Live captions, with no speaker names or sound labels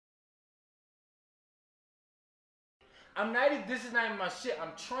I'm not even, this is not even my shit.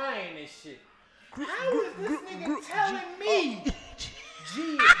 I'm trying this shit. How is this nigga telling me?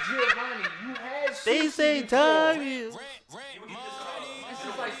 Giovanni, you had shit. They say time is. This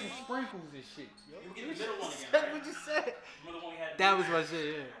is like some sprinkles and shit. That's what you said. That was my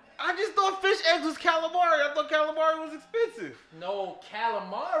shit, yeah. I just thought fish eggs was calamari. I thought calamari was expensive. No,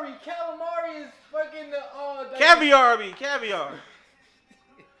 calamari. Calamari is fucking the Caviar, I mean, caviar.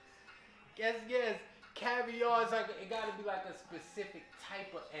 Yes. Caviar is like, it gotta be like a specific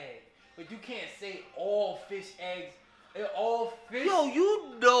type of egg. But you can't say all fish eggs. All fish. Yo,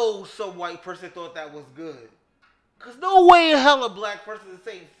 you know some white person thought that was good. Cause no way in hell a black person is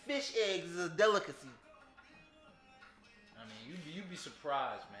saying fish eggs is a delicacy. I mean, you'd be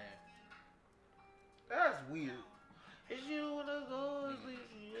surprised, man. That's weird. Is you wanna go sleep?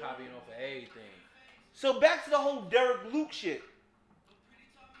 Copying off of everything. So back to the whole Derek Luke shit.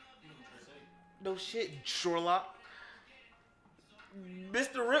 No shit, Sherlock.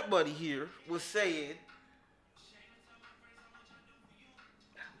 Mr. Rip Buddy here was saying,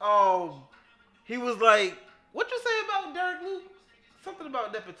 he was like, what you say about Derek Luke? Something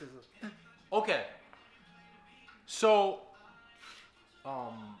about nepotism. Okay. So,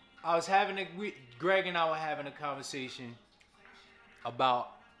 I was Greg and I were having a conversation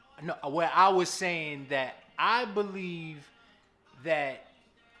about, where I was saying that I believe that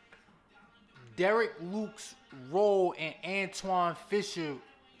Derek Luke's role in Antoine Fisher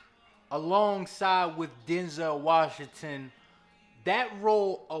alongside with Denzel Washington, that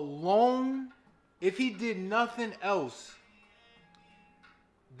role alone, if he did nothing else,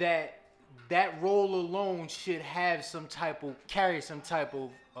 that role alone should have carry some type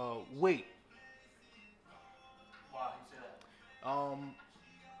of weight. Why you say that?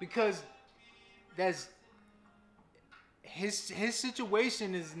 Because that's his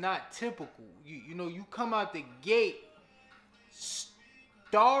situation is not typical. You know, you come out the gate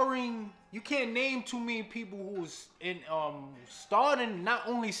starring. You can't name too many people who was in not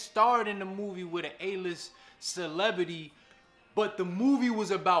only starred in the movie with an A-list celebrity, but the movie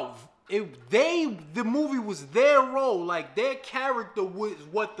was about the movie was their role, like their character was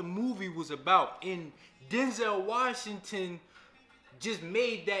what the movie was about. And Denzel Washington just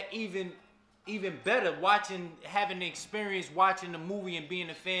made that even better. Having the experience watching the movie and being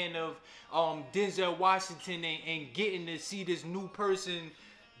a fan of Denzel Washington and getting to see this new person,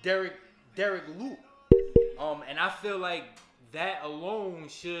 Derek Luke. And I feel like that alone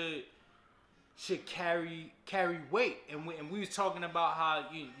should carry weight. And we was talking about how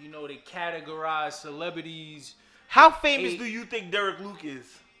you know they categorize celebrities. How famous do you think Derek Luke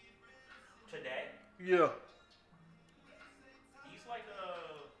is? Today? Yeah. He's like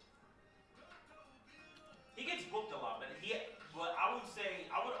he gets booked a lot, but I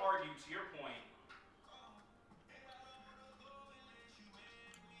would argue to your point,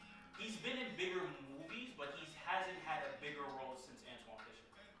 he's been in bigger movies, but he hasn't had a bigger role since Antoine Fisher.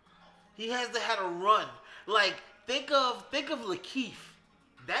 He hasn't had a run. Like, think of Lakeith.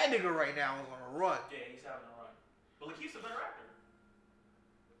 That nigga right now is on a run. Yeah, he's having a run. But Lakeith's a better actor.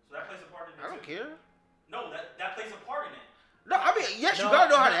 So that plays a part in it I don't too. care. No, that plays a part in it. No, I mean, yes, you gotta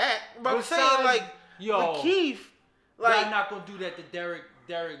know how to act. But I'm saying, like, Lakeith, like, I'm not gonna do that to Derek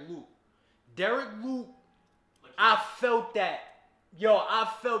Luke. Derek Luke, I felt that. I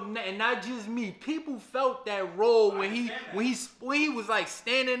felt, and not just me. People felt that role when he was like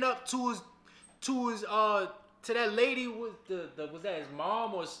standing up to that lady was was that his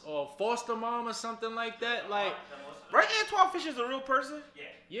mom or foster mom or something like that. Like, right? Antoine Fisher's a real person. Yeah.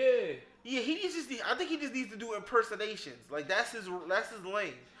 Yeah. I think he just needs to do impersonations. Like that's his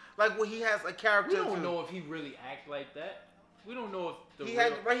lane. Like when he has a character. We don't know if he really act like that. We don't know if he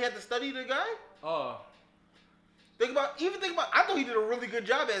had to study the guy. Think about. I thought he did a really good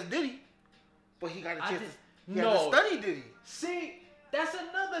job as Diddy, but he got a chance to study Diddy. See, that's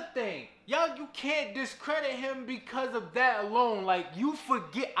another thing. Y'all, you can't discredit him because of that alone. Like,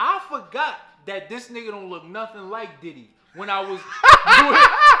 I forgot that this nigga don't look nothing like Diddy when I was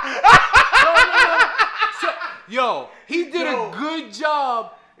he did a good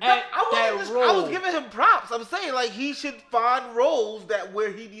job at that role. I was giving him props. I'm saying, like, he should find roles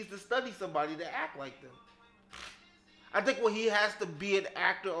where he needs to study somebody to act like them. I think when he has to be an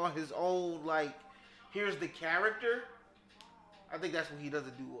actor on his own, like, here's the character, I think that's when he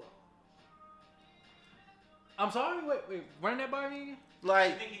doesn't do well. I'm sorry? Wait, run that by me again?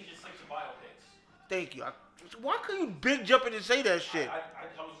 Like, I think he just sticks to biopics. Thank you. Why couldn't you big jump in and say that shit? I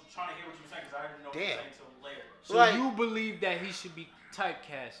was trying to hear what you were saying because I didn't know what you were saying until later. So like, you believe that he should be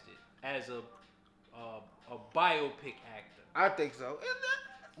typecasted as a biopic actor? I think so.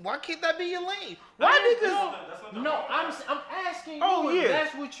 Why can't that be your lane? Why niggas? No, I'm asking you Oh, if yeah.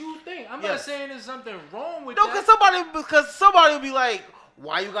 that's what you think. I'm not Yes. saying there's something wrong with No, that. because somebody will be like,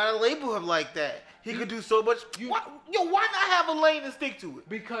 why you gotta label him like that? He could do so much. Why not have a lane and stick to it?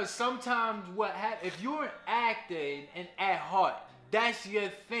 Because sometimes what happens, if you're an actor and at heart, that's your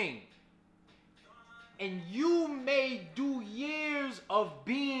thing. And you may do years of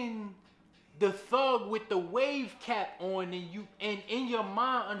being the thug with the wave cap on, and in your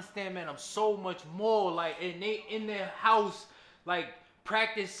mind understand, man, I'm so much more. Like, and they in their house, like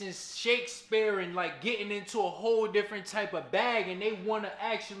practicing Shakespeare and like getting into a whole different type of bag, and they want to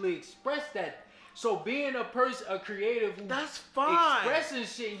actually express that. So being a person, a creative who That's fine. expressing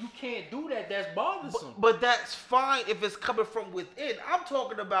shit, you can't do that. That's bothersome. But that's fine if it's coming from within. I'm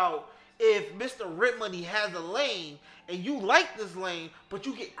talking about if Mr. Rent Money has a lane and you like this lane, but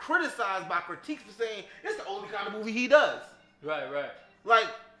you get criticized by critiques for saying it's the only kind of movie he does. Right. Like,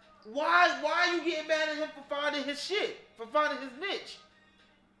 why are you getting mad at him for finding his shit, for finding his niche?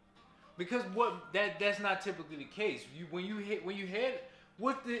 Because that's not typically the case. When you hit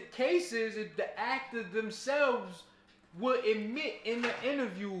what the case is the actors themselves will admit in the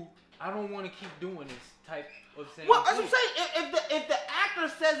interview, I don't want to keep doing this type of thing. Well, as I'm saying, if the actor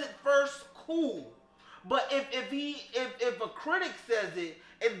says it first, cool. But if a critic says it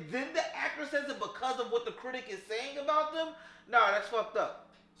and then the actor says it because of what the critic is saying about them, nah, that's fucked up.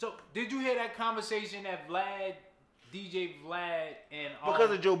 So did you hear that conversation that DJ Vlad and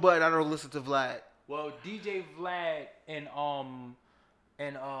Because of Joe Budden, I don't listen to Vlad. Well, DJ Vlad and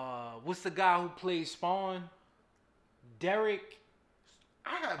what's the guy who plays Spawn? Derek.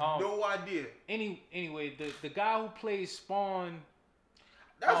 I have no idea. Anyway, the guy who plays Spawn.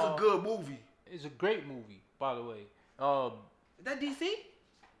 That's a good movie. It's a great movie, by the way. Is that DC?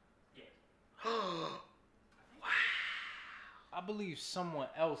 Yeah. Wow. I believe someone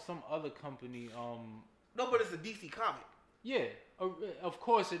else, some other company. No, but it's a DC comic. Yeah, of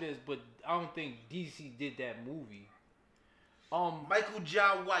course it is, but I don't think DC did that movie. Michael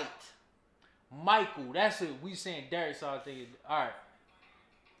John White. Michael, that's it. We saying Derek, so I was thinking, all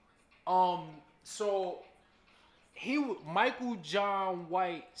right. So Michael John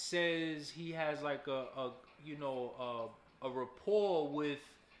White says he has like a rapport with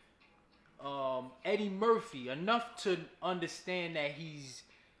Eddie Murphy enough to understand that he's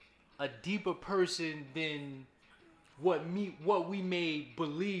a deeper person than what we may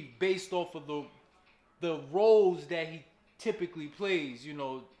believe based off of the roles that he typically plays.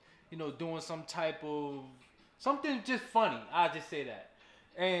 Doing some type of something just funny. I'll just say that.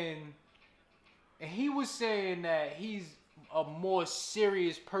 And he was saying that he's a more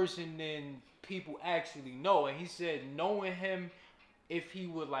serious person than people actually know. And he said knowing him, if he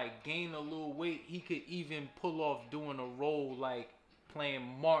would like gain a little weight, he could even pull off doing a role like playing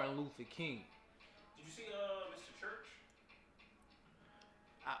Martin Luther King. Did you see Mr. Church?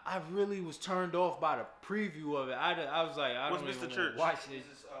 I really was turned off by the preview of it. I was like, I What's don't Mr. even Church? watch this.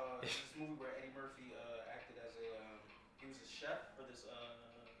 This movie where Eddie Murphy acted as he was a chef for this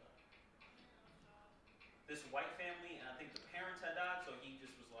white family, and I think the parents had died, so he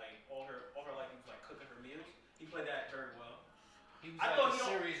just was like all her life he was like cooking her meals. He played that very well. He was I like thought a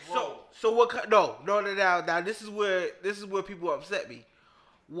he serious role. So what? No. Now this is where people upset me.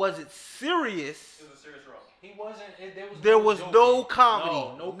 Was it serious? It was a serious role. He wasn't. There was no joking.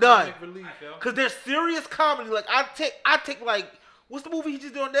 comedy. No None. comic relief, yo. Cause there's serious comedy. Like I take like what's the movie he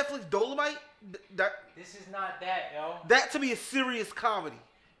just did on Netflix? Dolomite. This is not that, yo. That to me is serious comedy.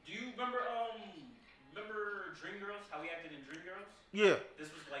 Do you remember Dreamgirls? How he acted in Dreamgirls? Yeah. This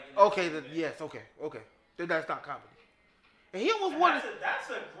was like Okay. Yes. Okay. Then that's not comedy. And he almost won.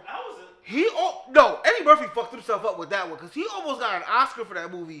 No, Eddie Murphy fucked himself up with that one because he almost got an Oscar for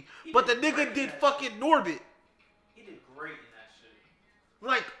that movie, but the nigga did fucking Norbit. He did great in that shit.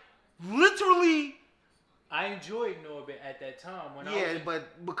 Like, literally. I enjoyed Norbit at that time.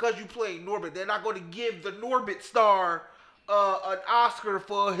 But because you played Norbit, they're not going to give the Norbit star an Oscar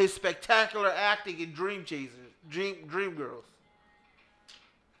for his spectacular acting in Dreamgirls.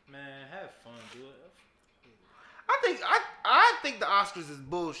 Man, have fun, dude. I think the Oscars is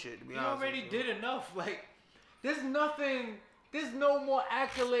bullshit. To be honest, you already did enough. Like, there's nothing. There's no more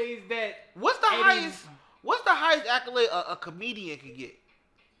accolades that. What's the highest accolade a comedian can get?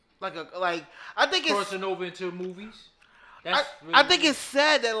 I think it's crossing over into movies. I think it's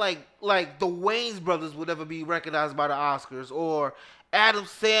sad that like the Wayans brothers would ever be recognized by the Oscars, or Adam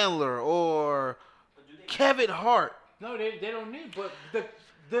Sandler, or Kevin Hart. No, they don't need. But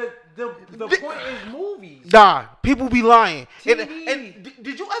the point is movies. Nah, people be lying. TV. And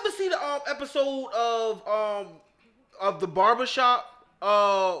did you ever see the episode of the Barbershop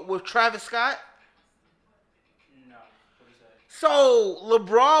with Travis Scott. No. What is that? So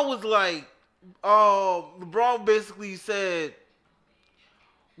LeBron was like, LeBron basically said,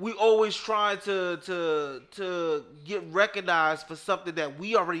 we always try to get recognized for something that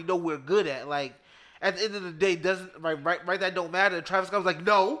we already know we're good at. Like at the end of the day, doesn't right that don't matter. And Travis Scott was like,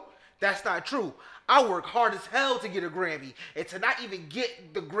 no, that's not true. I work hard as hell to get a Grammy, and to not even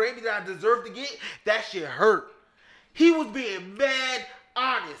get the Grammy that I deserve to get, that shit hurt. He was being mad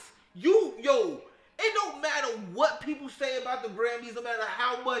honest. It don't matter what people say about the Grammys, no matter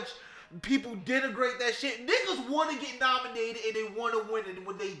how much people denigrate that shit. Niggas want to get nominated and they want to win, and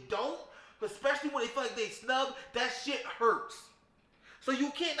when they don't, especially when they feel like they snub, that shit hurts. So you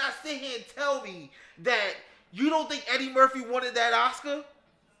cannot sit here and tell me that you don't think Eddie Murphy wanted that Oscar?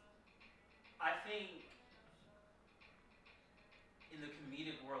 I think in the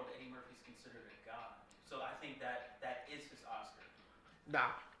comedic world, Eddie Murphy's considered a god. So I think that is his Oscar.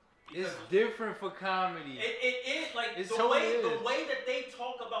 Nah. It's different for comedy. It is like It's the so way that they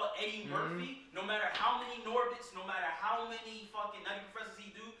talk about Eddie Murphy, no matter how many Norbits, no matter how many fucking Nutty Professors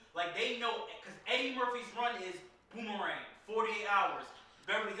he do, like they know, because Eddie Murphy's run is Boomerang, 48 Hours,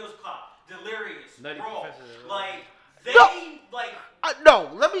 Beverly Hills Cop, Delirious, Nutty Raw. Professor. Like they like. No,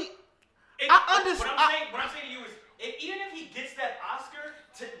 let me. I understand. What I'm saying to you is, even if he gets that Oscar,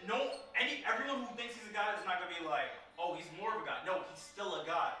 everyone who thinks he's a god is not gonna be like, oh, he's more of a god. No, he's still a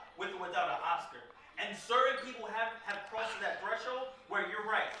god with or without an Oscar. And certain people have crossed that threshold where you're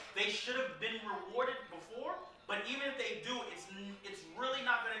right. They should have been rewarded before, but even if they do, it's really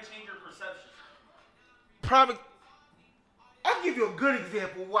not gonna change your perception. I'll give you a good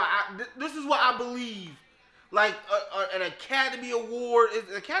example. This is what I believe. Like an Academy Award. Is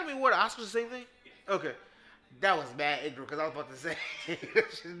an Academy Award, Oscar the same thing? Okay. That was mad ignorant because I was about to say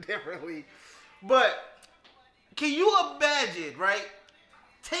it differently. But can you imagine, right?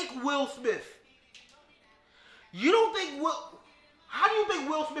 Take Will Smith. You don't think how do you think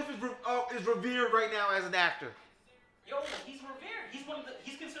Will Smith is revered right now as an actor? Yo, he's revered.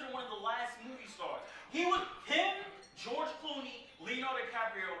 He's considered one of the last movie stars. George Clooney, Leonardo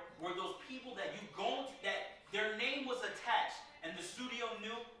DiCaprio were those people that that their name was attached, and the studio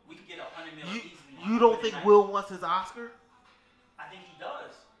knew we could get $100 million easily. You don't think Will wants his Oscar? I think he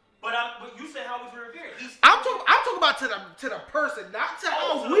does. But you said how he's revered. I'm talking about to the person, not to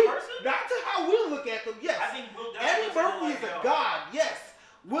how we look at them. Yes, I think Eddie Murphy is a god. Yes,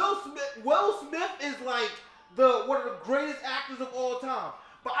 Will Smith is like one of the greatest actors of all time.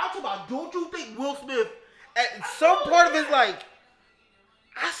 But I'm talking about, don't you think Will Smith at some part of his like,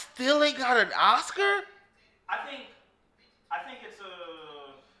 I still ain't got an Oscar? I think it's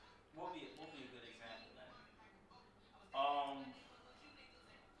will be a good example then.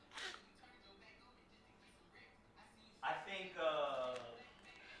 I think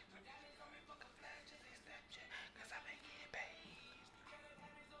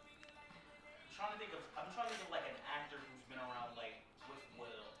I'm trying to think of like an actor who's been around like with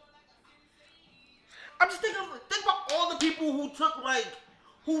Will. I'm just think about all the people who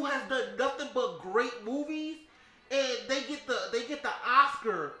has done nothing but great movies, and they get the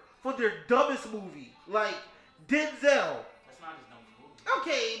Oscar for their dumbest movie, like Denzel. That's not his dumbest movie.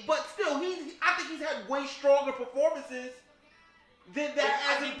 Okay, but still, I think he's had way stronger performances than that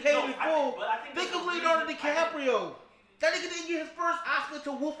hasn't paid in full. Think of Leonardo DiCaprio. That nigga didn't get his first Oscar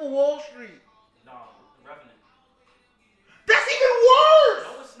to Wolf of Wall Street. No, The Revenant. That's even worse.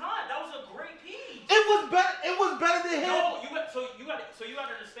 No, it's not. That was a great piece. It was better than him. No, you got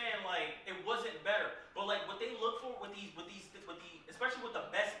to understand, like, it wasn't better. But like what they look for with these especially with the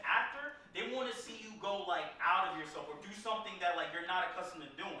best actor, they want to see you go like out of yourself or do something that like you're not accustomed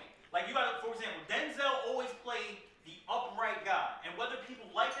to doing. Like you got, for example, Denzel always played the upright guy, and whether people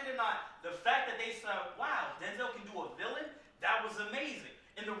liked it or not, the fact that they said, "Wow, Denzel can do a villain," that was amazing.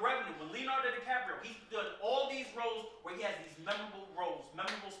 In The Revenant, with Leonardo DiCaprio, he's done all these roles where he has these memorable roles,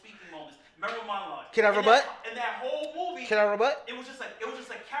 memorable speaking moments, memorable monologues. Can I rebut? In that whole movie, Can I rebut? It was just a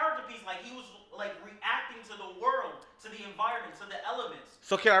character piece, like he was like reacting to the world, to the environment, to the elements.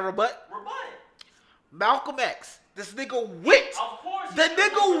 So can I rebut? Rebut it. Malcolm X. This nigga went. Of course. The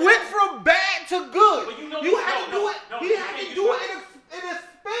nigga went from bad to good. But you had to do it. He had to do it in a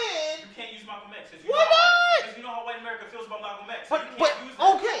span. You can't use Malcolm X. Why not? Because you know how white America feels about Malcolm X. But you can't use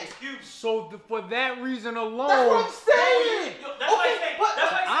that okay. excuse. So for that reason alone, That's what I'm saying. That's like saying.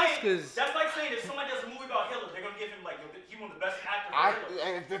 Oscars. That's like saying if somebody does a movie about Hitler, they're gonna give him like he one of the best actors.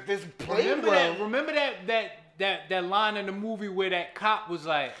 If this played well. Remember that line in the movie where that cop was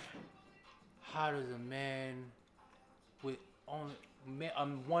like, "How does a man with only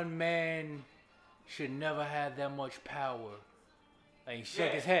one man should never have that much power? Like he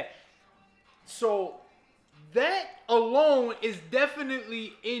shook his head. So that alone is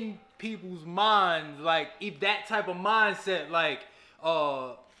definitely in people's minds. Like if that type of mindset, like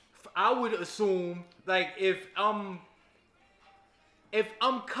I would assume, like if I'm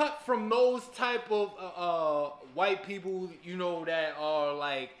cut from those type of white people, you know, that are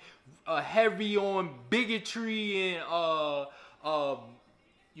like heavy on bigotry and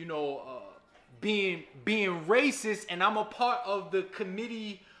you know, being racist, and I'm a part of the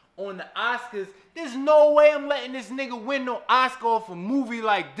committee on the Oscars, there's no way I'm letting this nigga win no Oscar for a movie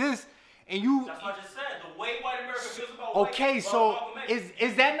like this. And you. That's what I just said. The way white America feels about okay, white, so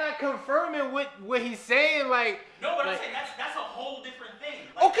is that not confirming what he's saying? Like. No, but like, I'm saying that's a whole different thing.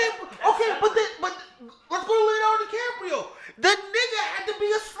 Like, Okay, but let's go to Leonardo DiCaprio. That nigga had to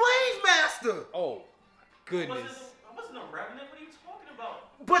be a slave master. Oh, goodness. It wasn't a Revenant. What are you talking about?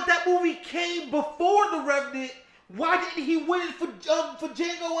 But that movie came before The Revenant. Why didn't he win it for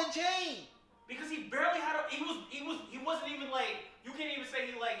Django Unchained? Because he barely had a. He wasn't even like. You can't even say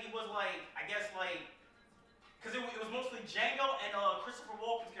he was like. I guess like. Because it was mostly Django and Christopher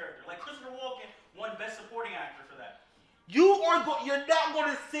Walken's character. Like Christopher Walken won Best Supporting Actor for that. You're not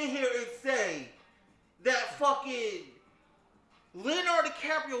gonna sit here and say that fucking Leonardo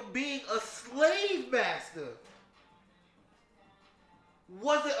DiCaprio being a slave master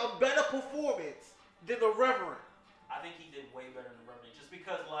wasn't a better performance than The Reverend. I think he did way better than The Revenant, just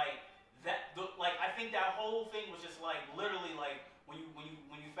because like that. I think that whole thing was just like literally like when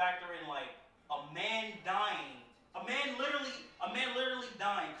you factor in like a man dying. A man literally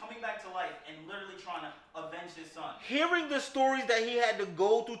dying, coming back to life, and literally trying to avenge his son. Hearing the stories that he had to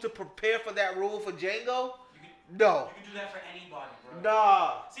go through to prepare for that role for Django, no. You can do that for anybody, bro.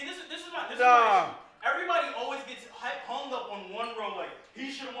 Nah. See, this is my issue. Everybody always gets hung up on one role, like, he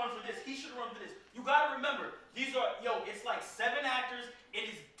should have won for this, he should have won for this. You gotta remember, it's like 7 actors, it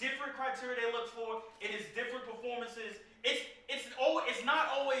is different criteria they look for, it is different performances. It's not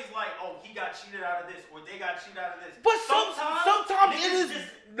always like, oh, he got cheated out of this or they got cheated out of this. But sometimes it is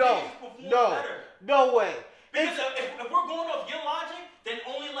no way. Because if we're going off your logic, then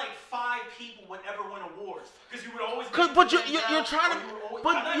only like 5 people would ever win awards. Because you would always. But you're trying to.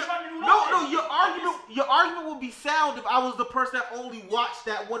 Your argument would be sound if I was the person that only watched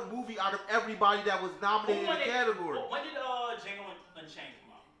that one movie out of everybody that was nominated in the category. When did Django Unchained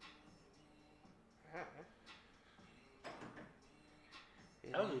come out?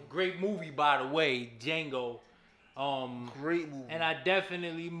 That was a great movie, by the way, Django. Great movie. And I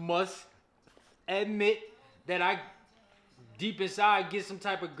definitely must admit that I, deep inside, get some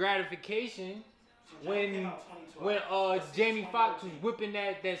type of gratification when Jamie Foxx was whipping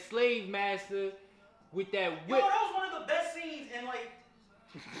that slave master with that whip. Yo, that was one of the best scenes, and like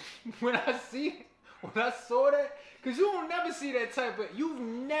when I saw that, cause you've never seen that type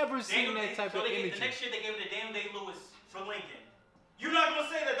of imagery. The next year they gave it to Daniel Day-Lewis for Lincoln. You're not gonna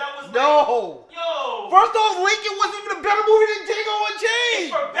say that was no. Like, yo. First off, Lincoln wasn't even a better movie than Django Unchained.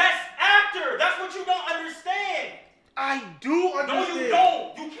 It's for best actor. That's what you don't understand. I do understand. No, you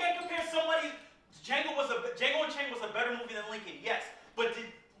don't. You can't compare somebody. Django Unchained was a better movie than Lincoln. Yes, but did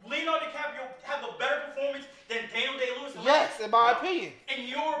Leonardo DiCaprio have a better performance than Daniel Day-Lewis? Yes, in my opinion. In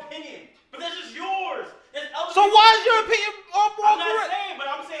your opinion, but that's just yours. So why is your opinion more I'm not correct? saying, but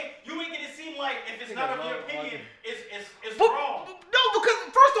I'm saying you making it seem like if it's not of your opinion, it's but, wrong. No, because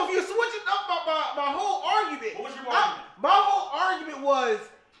first off, you're switching up my whole argument. What was your argument? My whole argument was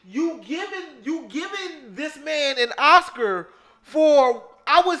you giving this man an Oscar for,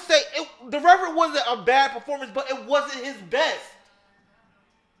 I would say, The Reverend wasn't a bad performance, but it wasn't his best.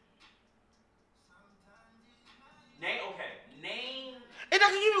 Name. And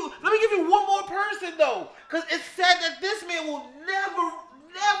let me give you one more person though, because it's sad that this man will never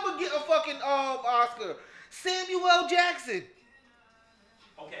get a fucking Oscar. Samuel L. Jackson.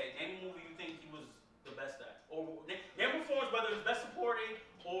 Okay, name a movie you think he was the best at, or name a performance, whether it's best supporting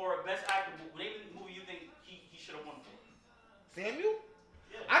or best actor. Name a movie you think he should have won for. Samuel?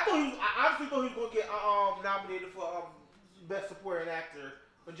 Yeah. I honestly thought he was gonna get nominated for best supporting actor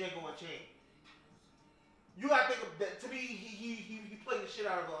for Django Unchained. You gotta think of that. To me, he played the shit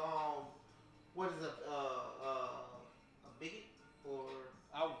out of a bigot or.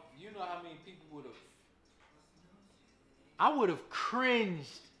 You know how many people would have. I would have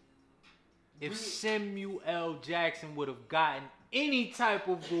cringed if Samuel L. Jackson would have gotten any type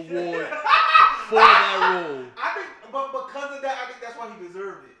of reward for that role. I think, but because of that, I think that's why he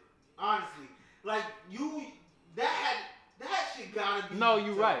deserved it. Honestly, like that shit gotta be. No,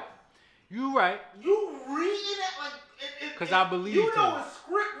 you're right. You right. You reading it like because I believe you know a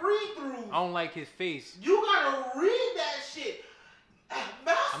script read through. I don't like his face. You gotta read that shit.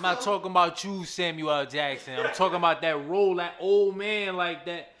 I'm not talking about you, Samuel L. Jackson. I'm talking about that role, that old man, like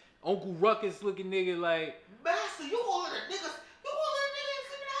that Uncle Ruckus looking nigga, like. Master, you gonna let a nigga sleep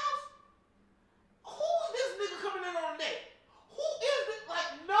in the house? Who's this nigga coming in on that? Who is it?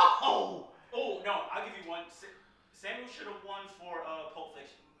 Like, no. Oh no, I'll give you one. Samuel should have won for Pulp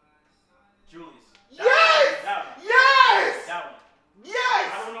Fiction. Julius. Yes! That one. Yes! That one. Yes!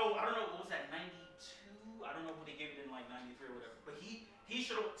 I don't know. What was that? 92? I don't know who they gave it in, like 93 or whatever. But he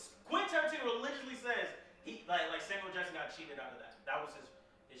should have. Quentin Tarantino religiously says he like Samuel Jackson got cheated out of that. That was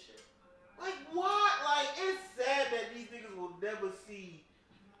his shit. Like what? Like it's sad that these niggas will never see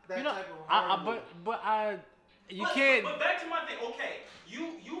that type of you can't. But back to my thing. Okay,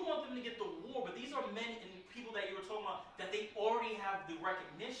 you want them to get the war, but these are men and people that you were talking about that they already have the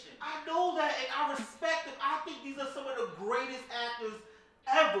recognition. I know that, and I respect them. I think these are some of the greatest actors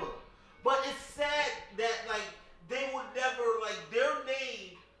ever. But it's sad that like they would never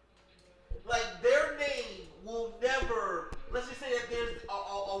their name will never. Let's just say that there's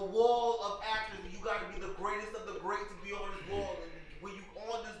a wall of actors and you got to be the greatest of the great to be on this wall. And when you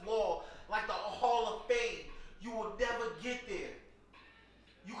on this wall, like the Hall of Fame, you will never get there.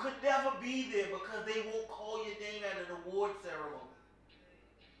 You could never be there because they won't call your name at an award ceremony.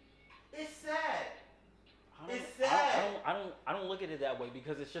 It's sad. It's sad. I don't look at it that way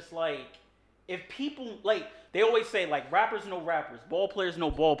because it's just like if people like they always say like rappers know rappers, ball players know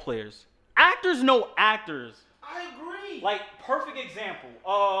ball players, actors know actors. I agree. Like perfect example.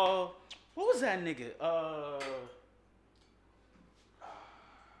 What was that nigga?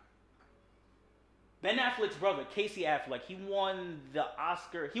 Ben Affleck's brother, Casey Affleck. He won the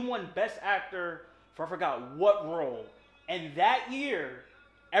Oscar. He won Best Actor for I forgot what role. And that year,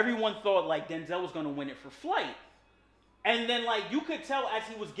 everyone thought like Denzel was gonna win it for Flight. And then like you could tell as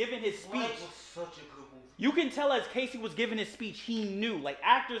he was giving his speech. Flight was such a good movie. You can tell as Casey was giving his speech, he knew. Like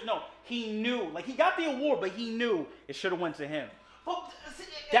actors know, he knew. Like he got the award, but he knew it should have went to him. But, see,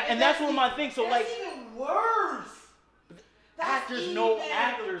 that's what my thing. So that's like, even worse. actors know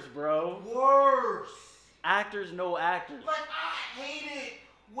actors, bro. Worse. Actors know actors. Like I hate it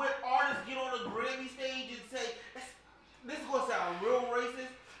when artists get on a Grammy stage and say, "This is gonna sound real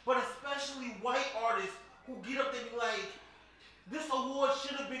racist," but especially white artists who get up there and be like, "This award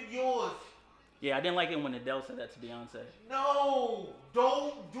should have been yours." Yeah, I didn't like it when Adele said that to Beyonce. No,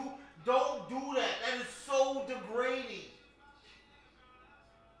 don't do that. That is so degrading.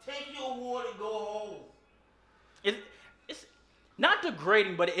 Take your award and go home. It's not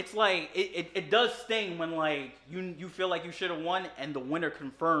degrading, but it's like it does sting when like you feel like you should have won and the winner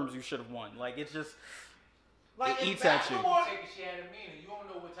confirms you should have won. Like it's just Like it eats at you. Take she had a meaning. You don't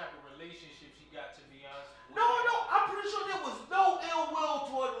know what type of relationship she got, to be honest. No, I'm pretty sure there was no ill will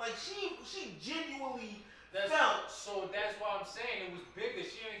toward her. Like she genuinely felt. So that's why I'm saying it was bigger.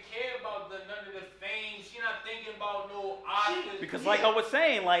 She didn't care about none of the fame. She not thinking about no Oscars. Because like I was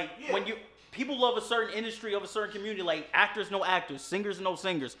saying, like when people love a certain industry of a certain community, like actors know actors, singers know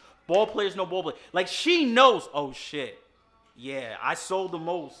singers, ball players know ball players. Like she knows, oh shit, yeah, I sold the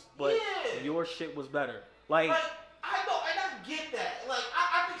most, but your shit was better. Like I know, and I get that. Like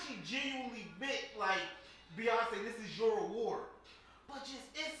I think she genuinely meant like Beyonce, this is your award. But just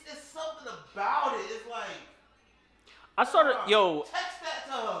it's something about it. It's like I started text that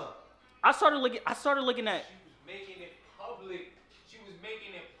to her. I started looking at. She was making it public. She was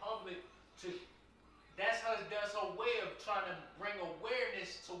making it public to. That's her way of trying to bring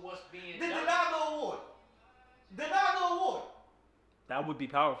awareness to what's being done. Deny the award. Deny the award. That would be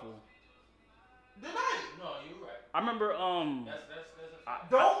powerful. Deny it. No, you're right. I remember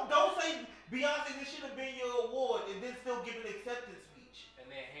Don't say Beyonce, this should have been your award, and then still give an acceptance speech. And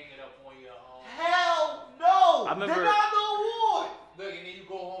then hang it up on your Hell no! I remember, deny the award. Look, and then you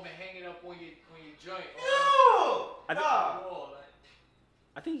go home and hang it up on your joint.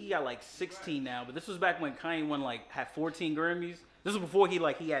 I think he got like 16 now, but this was back when Kanye had 14 Grammys. This was before he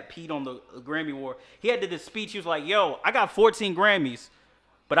had peed on the Grammy Award. He had this speech. He was like, "Yo, I got 14 Grammys,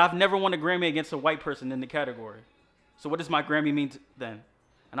 but I've never won a Grammy against a white person in the category. So what does my Grammy mean then?"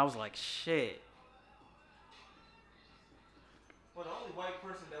 And I was like, "Shit." Well, the only white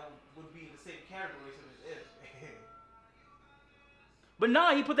person that would be in the same category is Ed. But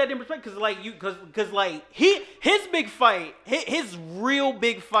nah, he put that in perspective because his big fight, his real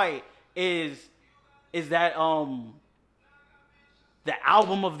big fight is that the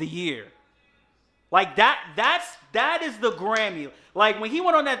album of the year. Like that is the Grammy. Like when he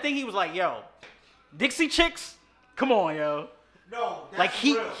went on that thing, he was like, "Yo, Dixie Chicks, come on, yo." No, that's like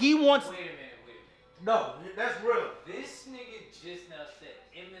real. he wants. Wait a minute. No, that's real. This nigga just now said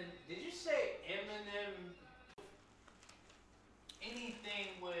Eminem. Did you say Eminem? anything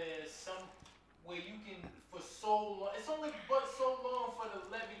where you can for so long. It's only but so long for the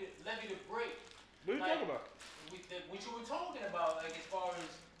levy to break. What are you talking about? What you were talking about, like as far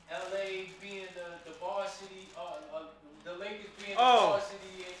as LA being the varsity, the Lakers being the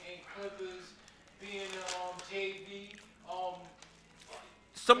varsity, and Clippers being JV.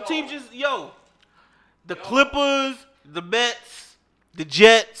 Some teams just the Clippers, the Mets, the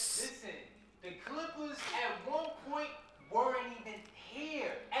Jets. Listen, the Clippers at one point weren't even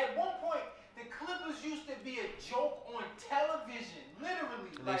here. At one point, the Clippers used to be a joke on television, literally.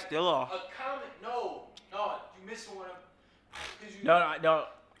 They like still are. A comment. No, you missing one. No.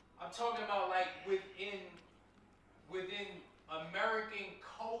 I'm talking about like within American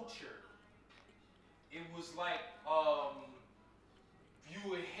culture. It was like you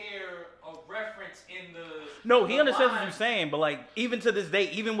would hear a reference in the. No, he understands what line. you're saying, but like even to this day,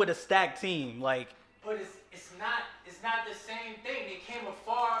 even with a stacked team, like. But it's not the same thing. They came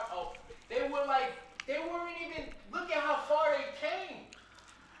afar. They weren't even. Look at how far they came.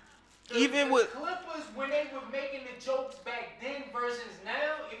 The Clippers, when they were making the jokes back then versus now,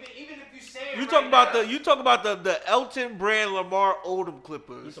 even if you say You talk about the Elton Brand Lamar Odom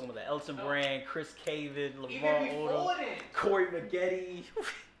Clippers. You talking about the Elton Brand, Chris Caven, even Lamar before Odom, then, Corey Maggette.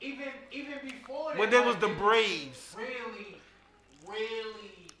 even before that, When there was like, the it Braves. Really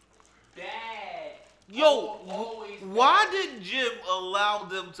bad. Always why bad. did Jim allow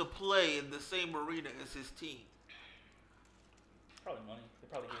them to play in the same arena as his team? Probably money. They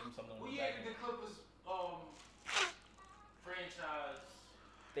probably gave him something. Well, yeah, the Clippers franchise.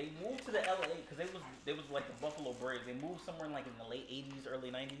 They moved to the LA because they was like the Buffalo Braves. They moved somewhere in like in the late '80s, early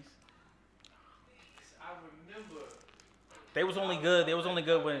 '90s. I remember. They was only good. They was only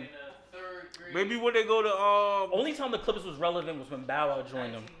good when. In third grade. Maybe when they go to Only time the Clippers was relevant was when Bow Wow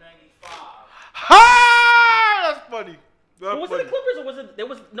joined them. 1995. Ha! That's funny. But was it the Clippers or was it? There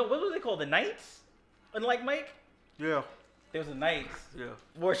was no. What was they called? The Knights? Unlike Mike, Yeah. there was the Knights. Yeah.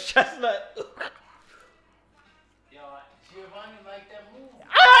 Morris Chestnut. Yo, Giovanni like that move.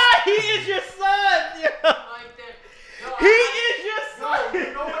 Ah, he is your son. Yeah. Like that. Yo, He is your son. No,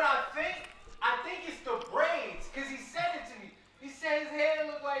 you know what I think? I think it's the braids, cause he said it to me. He said his hair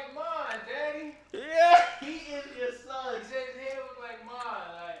look like mine, Daddy. Yeah, he is your son. He said his hair look like mine.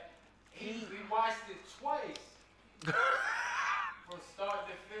 Like we watched it twice. From start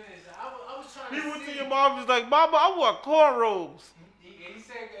to finish. I was trying He to went see. to your mom and was like, Mama, I want cornrows. He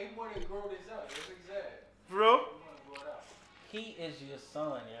said he wanted to grow this up. That's what he said. Bro? He wanted to grow it up. He is your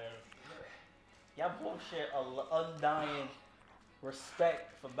son, yo. Y'all both share a undying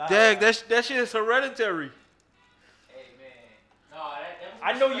respect for Bow Wow. Dang, that shit is hereditary. Hey man. No, that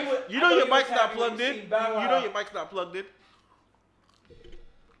was I know you would. You I know your you was mic's not happy when plugged you in. seen Bow Wow. You know your mic's not plugged in.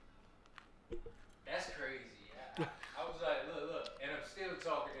 That's crazy. I was like, look, and I'm still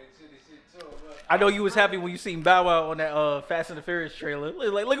talking into this shit too. Look, I know you was happy when you seen Bow Wow on that Fast and the Furious trailer.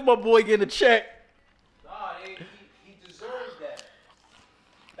 Look at my boy getting a check. Nah, he deserves that.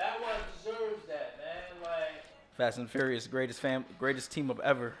 That one deserves that, man. Like, Fast and Furious, greatest team up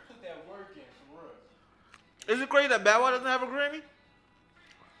ever. put that work in for real. Is it crazy that Bow Wow doesn't have a Grammy? Is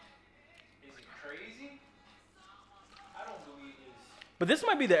it crazy? I don't believe it's. But this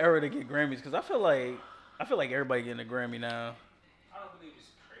might be the era to get Grammys because I feel like everybody getting a Grammy now. I don't believe it's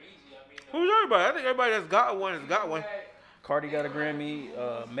crazy. I mean, Who's everybody? I think everybody that's got one has got one. Cardi got a Grammy.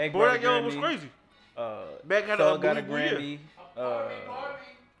 Meg Boy, got a that yellow was Grammy. crazy. Meg had got a a unbelievable year. Grammy. Barbie,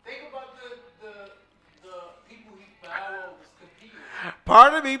 think about the people Bow Wow was competing with.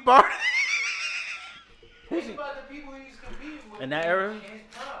 Pardon me, pardon. Think about the people he was competing with In that era? in his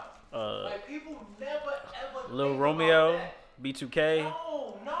prime. Like people never ever. Lil think Romeo, about that. B2K.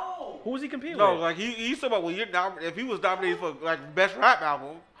 No. Who was he competing No, with? like he's talking about when you're if he was nominated for like best rap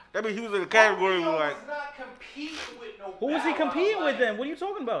album, that means he was in the category with Romeo like. was not competing with no. Who was he Bow Wow, competing with like, then? What are you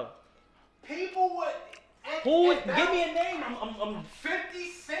talking about? People would. Who? and Give me a name. I'm 50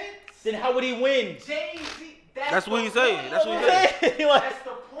 Cent. Then how would he win? Jay-Z. That's what the he's saying. point. That's what he's saying. Like- That's the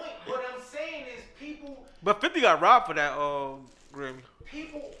point. What I'm saying is people But 50 got robbed for that Grammy.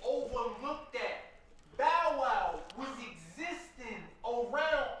 overlook that. Bow Wow was existing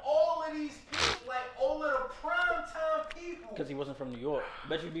around all of these people, like all of the primetime people. Because he wasn't from New York.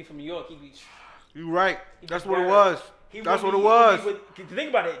 Bet you'd be from New York, he'd be. You right. He'd That's be what it better. was. He That's would what be- it was. he would be think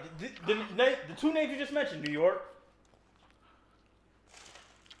about it. The two names you just mentioned, New York.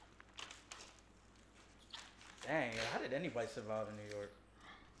 Dang, how did anybody survive in New York?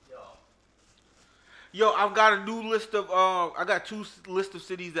 Yo, I've got a new list of I got two list of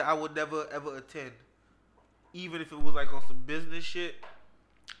cities that I would never ever attend. Even if it was like on some business shit,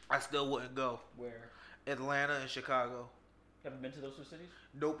 I still wouldn't go. Where? Atlanta and Chicago. Haven't been to those two cities?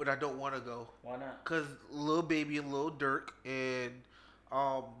 Nope, but I don't want to go. Why not? Cause Lil Baby and Lil Durk and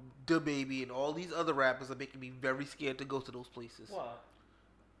Da Baby and all these other rappers are making me very scared to go to those places. Why?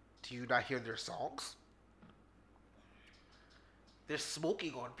 Do you not hear their songs? They're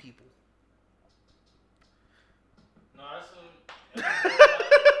smoking on people. No,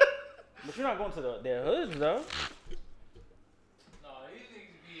 But you're not going to their hoods, though. No, these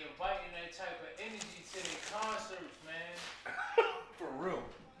niggas be inviting that type of energy to their concerts, man. For real.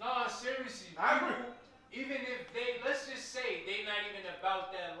 No, seriously. I agree. People, even if they, let's just say they not even about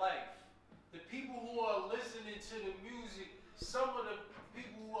that life. The people who are listening to the music, some of the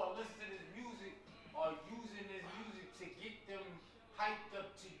people who are listening to this music are using this music to get them hyped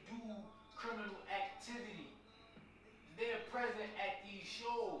up to do criminal activity. They're present at these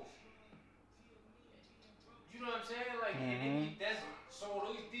shows. You know what I'm saying? Like, and that's so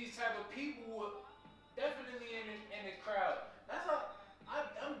these type of people were definitely in the crowd. That's how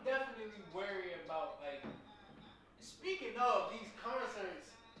I'm definitely worried about. Like, speaking of these concerts,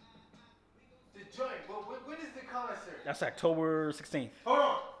 the joint. But when is the concert? That's October 16th. Hold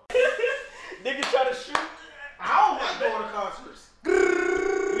on. Niggas try to shoot. I don't like going to concerts.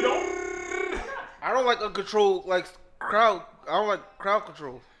 You don't? I don't like uncontrolled, like crowd. I don't like crowd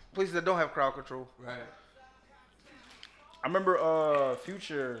control. Places that don't have crowd control. Right. I remember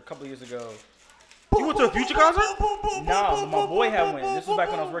Future a couple years ago. You went to a Future concert? Nah, but my boy had went. This was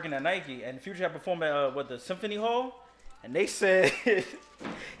back when I was working at Nike, and Future had performed at the Symphony Hall, and they said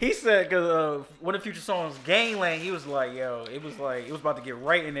he said because one of the Future songs, Gangland, he was like, yo, it was about to get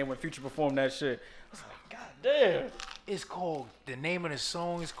right in there when Future performed that shit. I was like, god damn. It's called, the name of the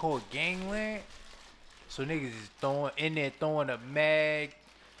song is called Gangland. So niggas is throwing a mag.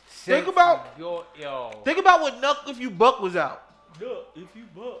 Think about yo. Think about what Knuck If You Buck was out. If you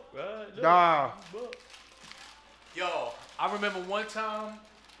buck, right? Nah. Yo, I remember one time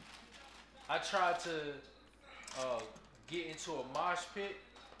I tried to get into a mosh pit.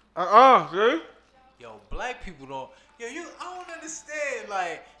 See? Yo, black people don't. I don't understand.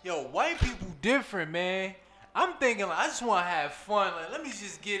 Like, yo, white people different, man. I'm thinking, like, I just want to have fun. Like, let me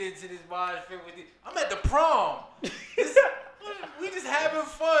just get into this mosh pit with you. I'm at the prom. We just having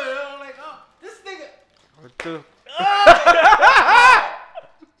fun. I'm like, oh, this nigga. I'm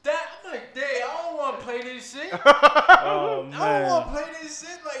like, damn, I don't want to play this shit. Oh man. I don't want to play this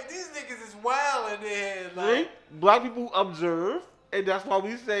shit. Like, these niggas is wild in there. See? Like, Black people observe, and that's why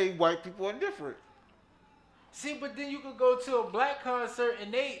we say white people are different. see, but then you could go to a black concert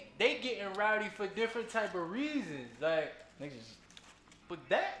and they getting rowdy for different type of reasons. Like, but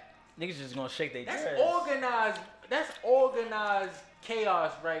Niggas just gonna shake their that's dress. organized. That's organized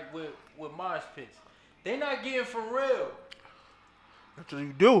chaos, right? With mosh pits, they not getting for real. Until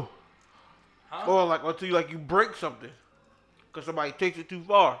you do. Huh? Or like until you break something. Because somebody takes it too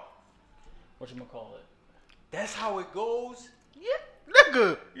far. Whatchamacallit? That's how it goes. Yeah,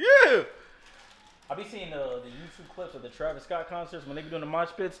 nigga. Yeah. I be seeing the YouTube clips of the Travis Scott concerts when they be doing the mosh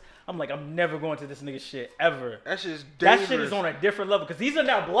pits. I'm like, I'm never going to this nigga shit ever. That shit's That dangerous. shit is on a different level because these are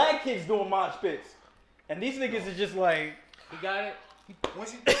now black kids doing mosh pits, and these niggas is just like, He got it.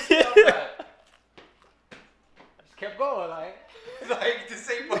 Once he pushed it up, I just kept going. Like this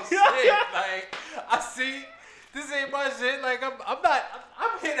ain't my shit. Like, I see, this ain't my shit. Like,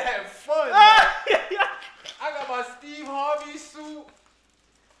 I'm here to have fun. Like, I got my Steve Harvey suit.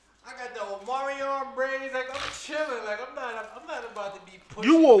 I got the Omarion braids. Like, I'm chilling. Like, I'm not about to be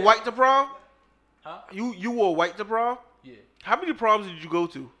pushing. You wore that. white to prom? Huh? You wore white to prom? Yeah. How many proms did you go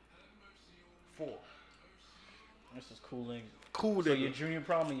to? 4. this is cooling. Cool, So nigga. your junior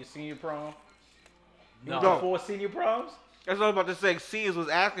prom and your senior prom? You No. went to 4 senior proms? That's what I was about to say. Seniors was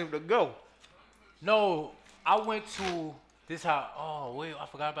asking him to go. No, I went to this how. Oh wait, I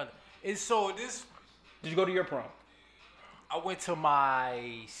forgot about it. And so this, Did you go to your prom? I went to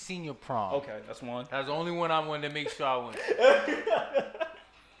my senior prom. Okay, that's one. That's the only one I wanted to make sure I went.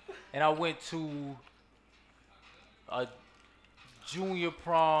 And I went to a junior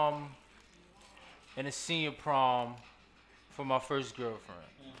prom and a senior prom for my first girlfriend.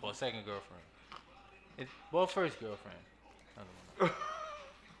 Or second girlfriend. First girlfriend. I don't know.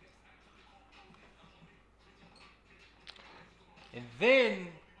 And then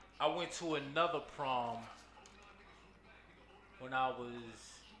I went to another prom when I was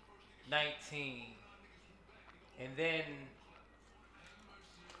 19. And then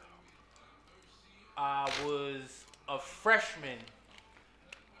I was a freshman.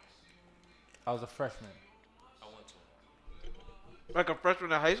 I was a freshman. I went to. Like a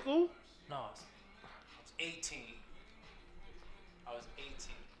freshman in high school? No, I was 18. I was 18.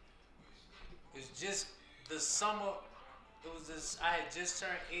 It's just the summer It was this. I had just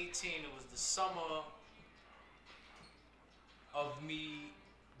turned 18. It was the summer of me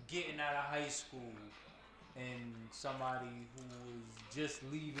getting out of high school, and somebody who was just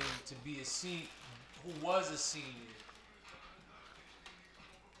leaving to be a senior, who was a senior,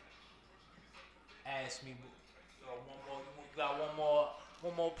 asked me, "Yo, you got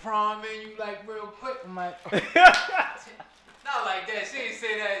one more prom in you, like real quick?" I'm like, not like that. She didn't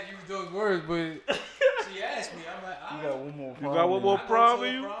say that. Use those words, but she asked me. I'm like, You got one more. You got one more prom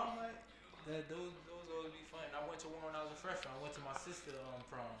in you? Prom, like, those always be fun. I went to one when I was a freshman. I went to my sister's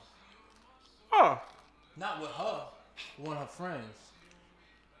prom. Huh. Not with her, one of her friends.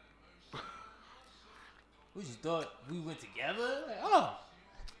 We just thought we went together. Like, oh,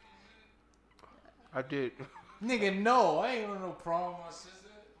 I did. nigga, no, I ain't on no prom with my sister.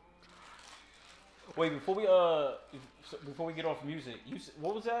 Wait, before we get off music,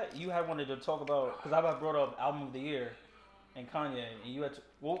 what was that? You had wanted to talk about, because I brought up album of the year and Kanye, and you had to,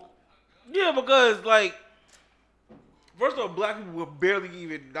 well, Yeah, because like, first of all, black people were barely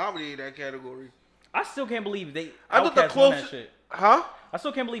even nominated in that category. I still can't believe I thought the Outkast won that closest, shit. huh? I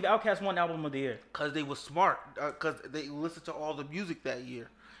still can't believe Outkast won album of the year. Because they were smart. Because they listened to all the music that year,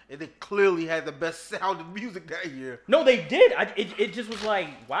 and they clearly had the best sounding music that year. No, they did. It just was like,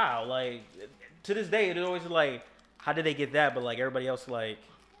 wow, like to this day, it's always like, how did they get that? But like everybody else, like,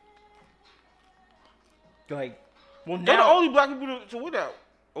 well, They're the now only black people to win that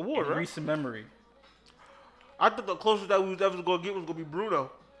award, in right? recent memory. I thought the closest that we was ever going to get was going to be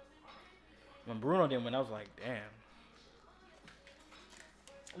Bruno. When Bruno didn't win, I was like, damn.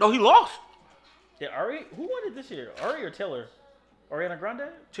 No, he lost. Did Ari? Who won it this year? Ari or Taylor? Ariana Grande?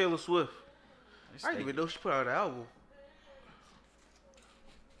 Taylor Swift. I didn't even know she put out an album.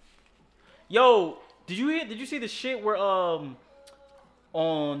 Yo, did you see the shit where on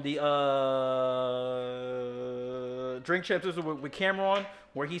the Drink Champs with Cameron,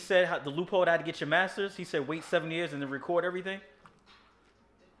 where he said how the loophole had to get your masters? He said wait 7 years and then record everything.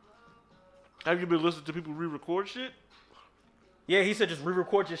 Have you been listening to people re-record shit? Yeah, he said just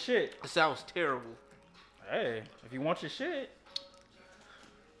re-record your shit. It sounds terrible. Hey, if you want your shit.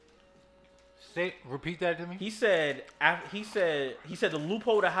 Repeat that to me. He said the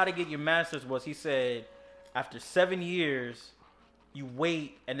loophole to how to get your masters was, he said after 7 years you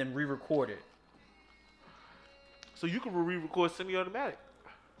wait and then re-record it. So you can re-record semi-automatic.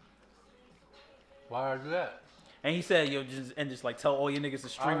 Why do that? And he said, yo, just like tell all your niggas to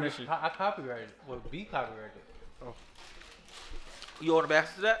stream this shit. I copyrighted it. Well, B copyrighted it. Oh. You want to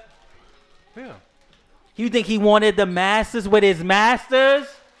master to that? Yeah. You think he wanted the masters with his masters?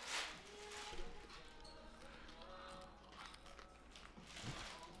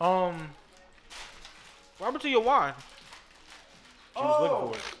 What happened to your wine? She was looking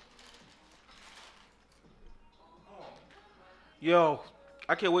for it. Yo,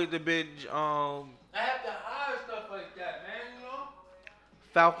 I can't wait to binge I have to hire stuff like that, man. You know.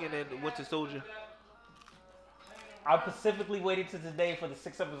 Falcon and Winter Soldier. I specifically waited till today for the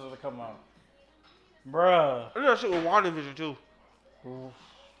 6 episodes to come out. Bruh. I did that shit with WandaVision too. Oof.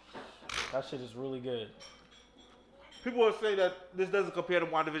 That shit is really good. People will say that this doesn't compare to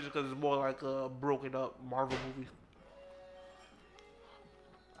WandaVision because it's more like a broken up Marvel movie.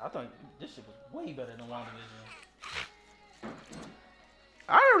 I thought this shit was way better than WandaVision.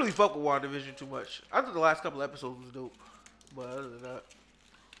 I didn't really fuck with WandaVision too much. I thought the last couple episodes was dope. But other than that.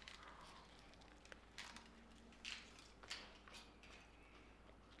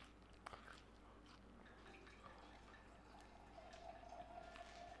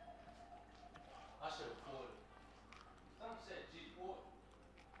 I should have poured it. Some said G poured.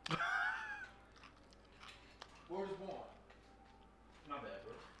 Word is born. Not bad,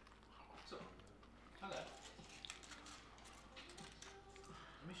 bro. So, okay.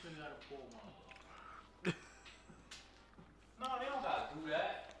 Let me show you how to pour one. No, they don't gotta do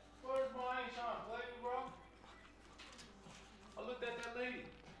that. Word is born, I ain't trying to play you, bro. I looked at that lady.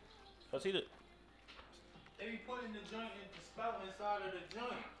 Let's eat it. They be putting the joint in the spout inside of the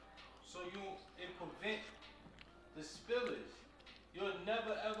joint. So it prevent the spillage. You'll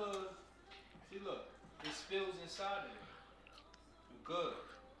never ever, see look, it spills inside of it. You're good,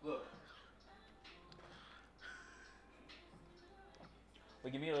 look.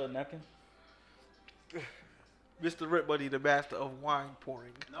 Wait, give me a napkin. Mr. Rip Money, the master of wine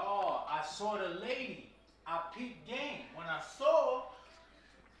pouring. No, I saw the lady. I peeped game. When I saw,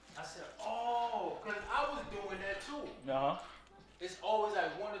 I said, oh, because I was doing that too. Uh-huh. It's always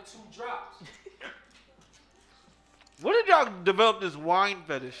like 1 or 2 drops. When did y'all develop this wine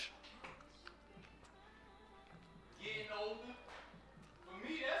fetish? Getting older. For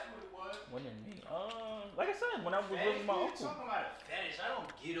me, that's what it was. When did me? Like I said, when I was with my uncle. Talking about a fetish, I don't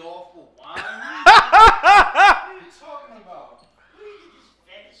get off with wine. What are you talking about? What do you get this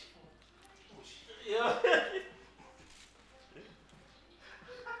fetish for? Yeah.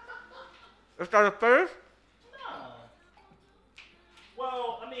 It's not a first? Nah.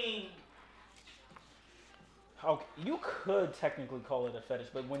 Well, I mean, you could technically call it a fetish,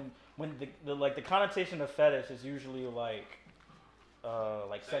 but when the connotation of fetish is usually like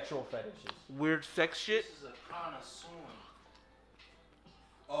sexual fetishes. Weird sex shit? This is a connoisseur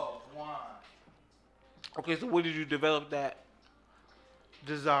of wine. Okay, so when did you develop that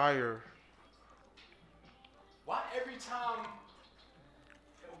desire? Why every time?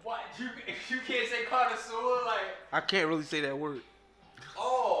 Why you can't say connoisseur like? I can't really say that word.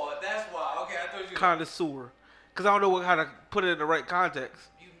 Oh, that's why. Okay, I thought you. Connoisseur. Because I don't know how to put it in the right context.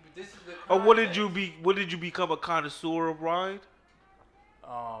 This is the. Or when did you become a connoisseur of wine?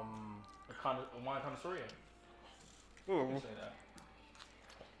 A wine connoisseur. Yeah. You can say that.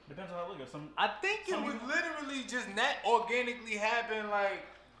 Depends on how I look at some. I think it would literally just not organically happen, like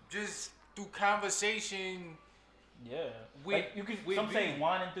just through conversation. Yeah. Some say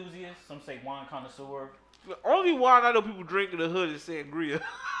wine enthusiast, some say wine connoisseur. The only wine I know people drink in the hood is sangria.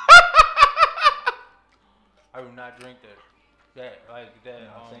 I do not drink that.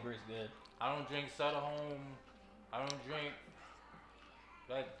 Sangria is good. I don't drink Sutter Home. I don't drink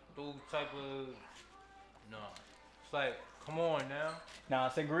like those type of. No, it's like, come on now. Nah,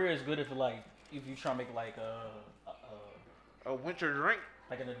 sangria is good if you try to make like A winter drink?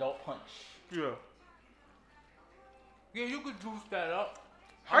 like an adult punch. Yeah. Yeah, you could juice that up.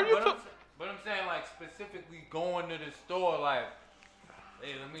 How you feel? But I'm saying like specifically going to the store like,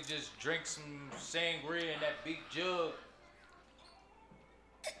 hey, let me just drink some sangria in that big jug.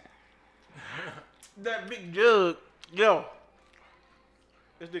 That big jug. Yo.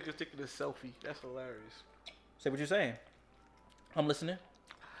 This nigga's taking a selfie. That's hilarious. Say what you're saying. I'm listening.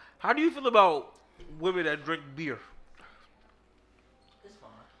 How do you feel about women that drink beer? It's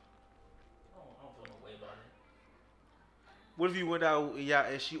fine. I don't feel no way about it. What if you went out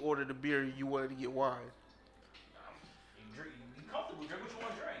and she ordered a beer and you wanted to get wine? You comfortable, drink what you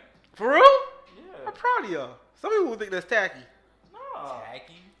want to drink. For real? Yeah. I'm proud of y'all. Some people would think that's tacky. Nah.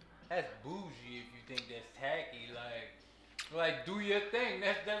 Tacky? That's bougie if you think that's tacky. Like do your thing.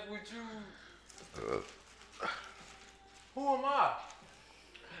 That's what you. Who am I?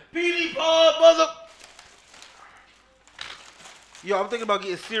 PD Paul, mother. Yo, I'm thinking about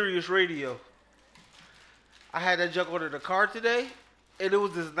getting Sirius Radio. I had that junk on in the car today, and it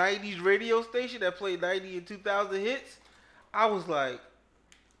was this 90s radio station that played 90 and 2000 hits. I was like,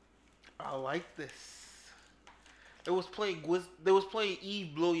 I like this. They was playing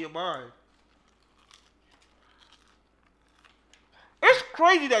Eve Blow Your Mind. It's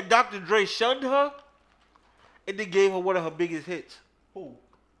crazy that Dr. Dre shunned her and then gave her one of her biggest hits. Who?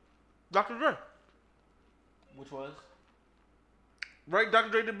 Dr. Dre. Which was? Right, Dr.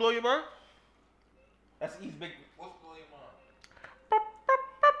 Dre did Blow Your Mind? That's Eve's big. What's Blow Your Mind?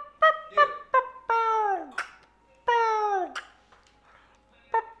 Yeah.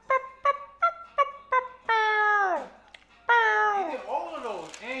 He did all of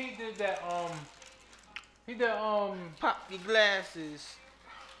those, and he did that. Pop your glasses.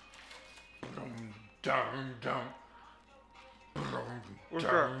 What's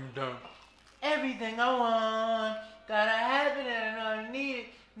that? Everything I want, gotta have it and I need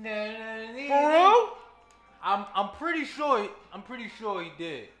it. For real? I'm pretty sure he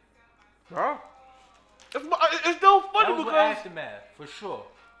did. Huh? It's no funny That was with because Aftermath for sure.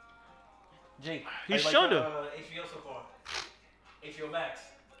 Jake. He how you shoulda. HBO so far. HBO Max.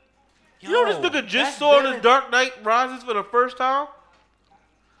 you know this nigga just that's saw better- The Dark Knight Rises for the first time.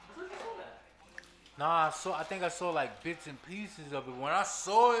 Nah, I think I saw like bits and pieces of it. When I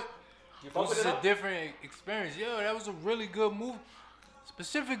saw it, it was just a different experience. Yeah, that was a really good movie.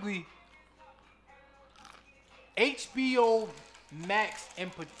 Specifically, HBO Max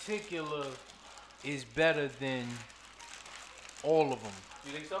in particular is better than all of them.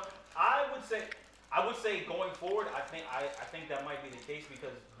 You think so? I would say going forward, I think that might be the case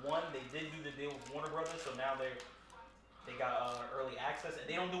because one, they did do the deal with Warner Brothers, so now they got early access, and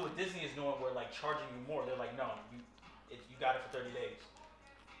they don't do what Disney is doing, where like charging you more. They're like, no, you got it for 30 days.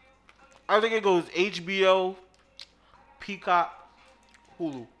 I think it goes HBO, Peacock,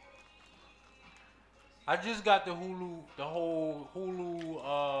 Hulu. I just got the whole Hulu.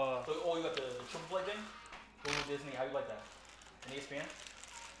 So, you got the triple play thing? Hulu, Disney, how you like that? And ESPN?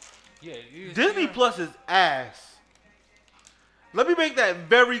 Yeah, Disney Plus is ass. Let me make that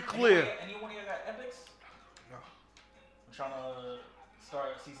very clear. Anyone here got Epics? No. I'm trying to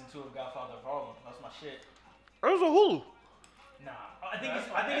start season 2 of Godfather of Harlem. That's my shit. It was on Hulu. Nah, I think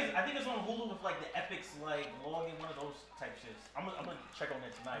it's on Hulu with like the Epics like login, one of those type shits. I'm gonna check on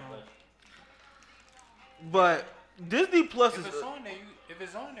that tonight, But Disney Plus If is. it's on there,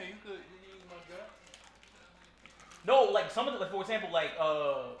 you could use my God. No, like some of the, like, for example, like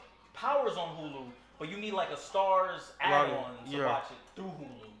Power's on Hulu, but you need like a Stars add-on to watch it through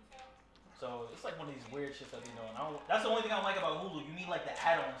Hulu. So it's like one of these weird shits that they doing. That's the only thing I don't like about Hulu. You need like the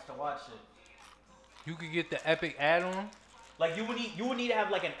add-ons to watch it. You could get the Epic add-on. Like you would need to have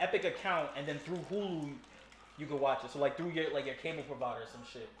like an Epic account, and then through Hulu you could watch it. So like through your cable provider or some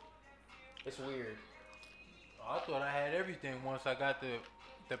shit. It's weird. I thought I had everything once I got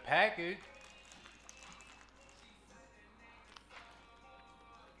the package.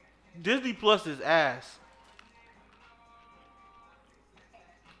 Disney Plus is ass.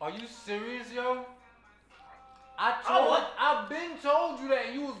 Are you serious, yo? what? I've been told you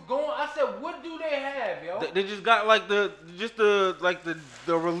that you was going. I said, what do they have, yo? They just got like the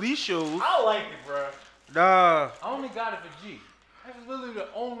release shows. I like it, bro. Nah. I only got it for G. That's literally the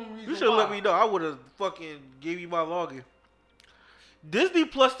only reason. You should have why. let me know. I would have fucking gave you my login. Disney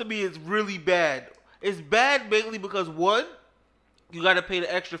Plus to me is really bad. It's bad mainly because one, you got to pay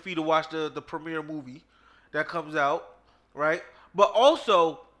the extra fee to watch the premiere movie that comes out, right? But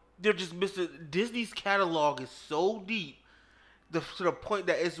also, they're just missing. Disney's catalog is so deep to the point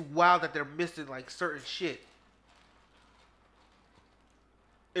that it's wild that they're missing like certain shit.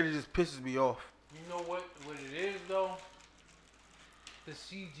 And it just pisses me off. You know what it is though? The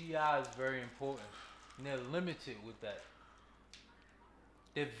CGI is very important. And they're limited with that.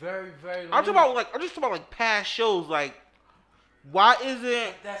 They're very, very limited. I'm just talking about like past shows. Like, why isn't?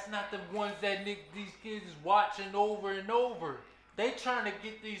 But that's not the ones that these kids is watching over and over. They trying to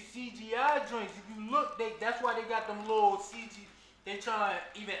get these CGI joints. If you look, that's why they got them little CG. They trying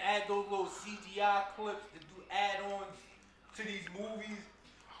to even add those little CGI clips to do add-ons to these movies.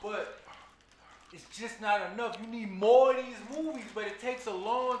 But it's just not enough. You need more of these movies, but it takes a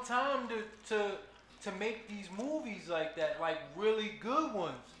long time to make these movies like that, like really good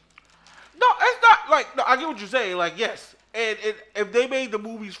ones. No, it's not like. No, I get what you're saying. Like, yes, and if they made the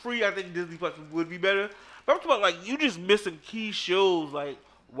movies free, I think Disney Plus would be better. But I'm talking about like you just missing key shows. Like,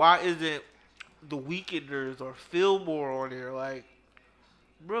 why isn't The Weekenders or Fillmore on there? Like,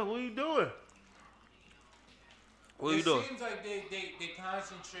 bro, what are you doing? What are you doing? It seems like they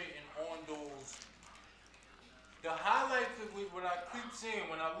concentrating on those. The highlights of what I keep seeing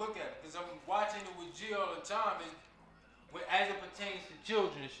when I look at it, because I'm watching it with G all the time, is as it pertains to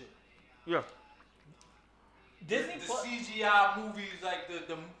children shit. Yeah. Disney the Plus. CGI movies like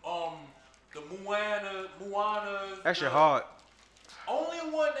the Moana. That shit hard. Only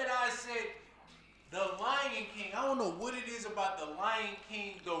one that I said, The Lion King. I don't know what it is about The Lion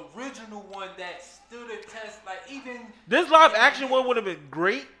King, the original one that stood a test. Like even This live action one would have been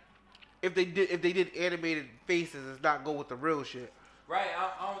great if they did animated faces and not go with the real shit. right.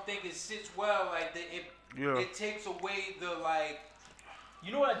 I don't think it sits well. Like it takes away the like.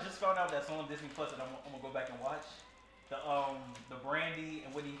 You know what I just found out that's on Disney Plus that I'm gonna go back and watch? The Brandy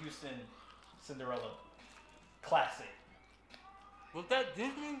and Whitney Houston Cinderella classic. Was that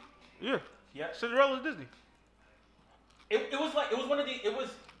Disney? Yeah. Yeah. Cinderella's Disney. It was one of the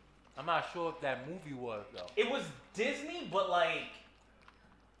I'm not sure if that movie was though. it was Disney, but like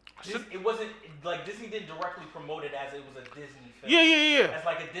it wasn't like Disney didn't directly promote it as it was a Disney film. Yeah. As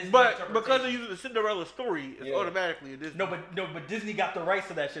like a Disney But interpretation. because they're using the Cinderella story, it's Yeah. automatically a Disney. No, but Disney got the rights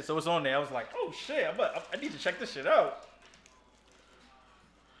to that shit, so it's on there. I was like, oh shit, I need to check this shit out.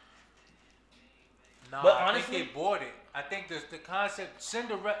 Nah, But I honestly- think they bought it. I think the concept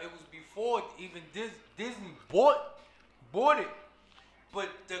Cinderella. It was before even Disney bought it, but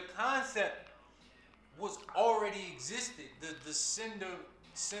the concept was already existed. The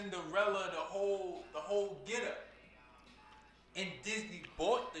Cinderella, the whole getup, and Disney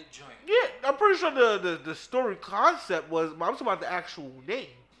bought the joint. Yeah, I'm pretty sure the story concept was. I'm talking about the actual name,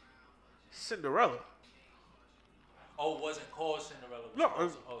 Cinderella. Oh, it wasn't called Cinderella. It was No,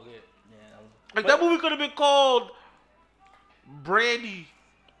 called- oh yeah. Like that movie could have been called Brandy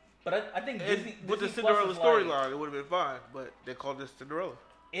But I think and Disney with the Disney Plus Cinderella is like- storyline. It would have been fine, but they called it Cinderella.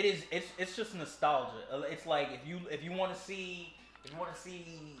 It's just nostalgia. It's like if you want to see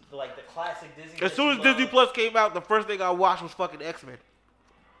like the classic Disney. As that soon you as love, Disney Plus came out, the first thing I watched was fucking X-Men.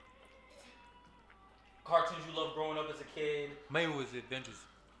 cartoons you loved growing up as a kid, Maybe it was Adventures.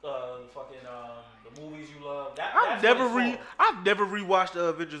 the movies you love. I've never rewatched the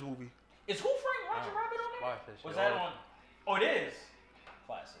Avengers movie. Is Who Framed Roger Rabbit on there? Watch that shit Was that all the on? Oh, it is.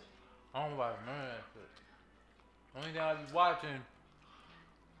 Classic. I don't know if I remember that shit. Only thing I was watching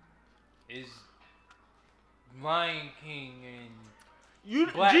is Lion King and You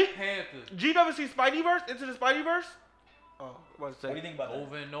Black G, Panther G never see Spideyverse? Into the Spideyverse? Oh, what was What do you think about that?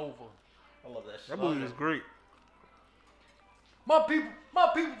 over and over. I love that shit. That movie was great. My people,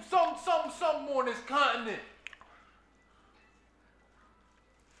 something on this continent.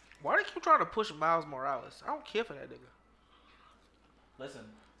 Why they keep trying to push Miles Morales? I don't care for that nigga. Listen,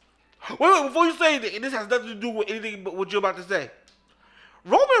 Wait, before you say that, and this has nothing to do with anything but what you're about to say.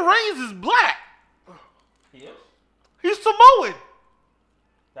 Roman Reigns is black. he is. He's Samoan.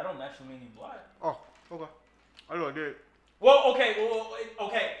 That don't naturally mean he's black. Oh, okay. I know I did. Well, okay.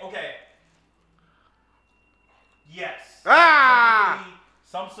 Yes. Ah! Technically,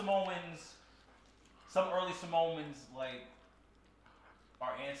 some Samoans, some early Samoans, like,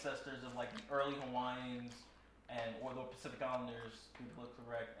 are ancestors of, like, the early Hawaiians and or the Pacific Islanders, to look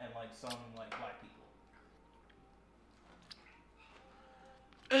correct, and, like, some, like, black people.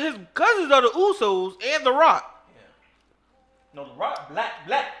 And his cousins are the Usos and The Rock. Yeah. No, the Rock, black.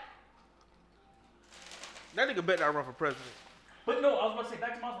 That nigga better not run for president. But no, I was about to say,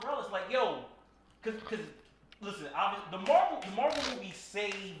 back to Miles Morales, like, yo, cause listen, the Marvel movie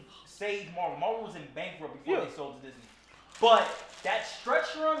saved Marvel. Marvel was in bankrupt before they sold to Disney. But that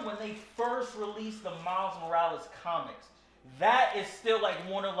stretch run when they first released the Miles Morales comics, that is still like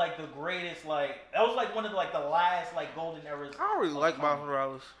one of like the greatest, like that was like one of like the last like golden eras. I don't really like Miles comics.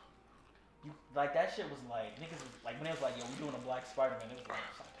 Morales. You, like that shit was like niggas was, like when it was like yo we doing a Black Spider-Man, it was like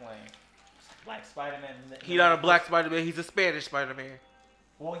stop playing. Black Spider-Man. He's not a black Spider-Man. He's a Spanish Spider-Man.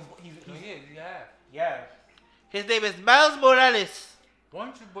 Well, he's yeah. His name is Miles Morales. Why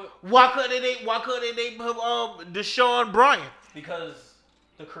don't you but Why couldn't they name him Deshaun Bryan? Because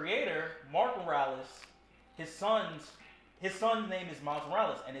the creator, Mark Morales, his son's name is Miles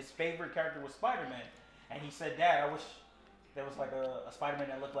Morales, and his favorite character was Spider-Man. And he said, "Dad, I wish there was like a Spider-Man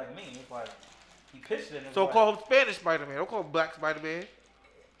that looked like me." It's like he pitched it. And So like, call him Spanish Spider-Man. Don't call him Black Spider-Man.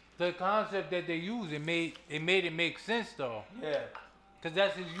 the concept that they use, it made it make sense though. Yeah. Cause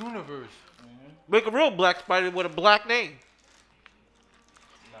that's his universe. Make a real Black Spider with a black name.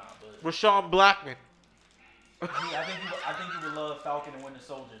 Nah, but Rashawn Blackman. I think you would love Falcon and Winter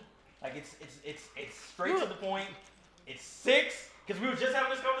Soldier. Like it's straight to the point. It's 6. Because we were just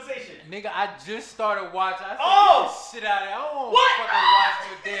having this conversation. Nigga, I just started watching. I said, Oh! get this shit out of there. I don't What? fucking watch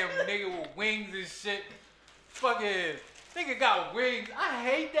no damn nigga with wings and shit. Fucking nigga got wings. I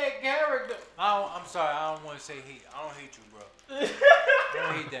hate that character. I'm sorry. I don't want to say hate. I don't hate you, bro. I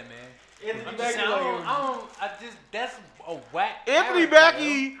don't hate that, man. I'm just saying, I just, that's a whack Anthony character,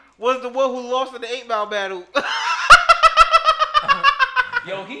 Mackie was the one who lost in the 8-mile battle.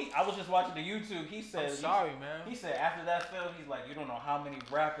 Yo, I was just watching the YouTube. He said, I'm sorry, man. He said after that film, he's like, you don't know how many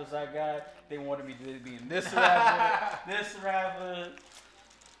rappers I got. They wanted me to be in this rapper, this rapper.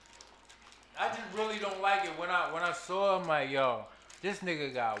 I just really don't like it. When I saw him, like, yo, this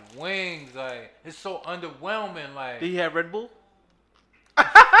nigga got wings. Like, it's so underwhelming. Like, Did he have Red Bull?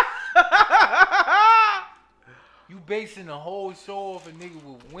 you basing the whole show off a nigga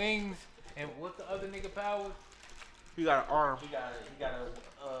with wings and what's the other nigga powers? He got an arm. He got a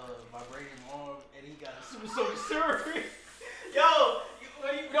vibranium arm, and he got a super soldier serum. Yo,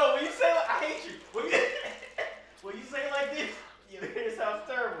 when you say like, I hate you. When you say like this, it sounds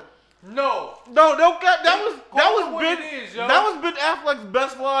terrible. No. That was what Ben. it is, yo. That was Ben Affleck's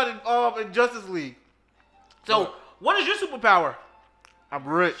best line in Justice League. So, what is your superpower? I'm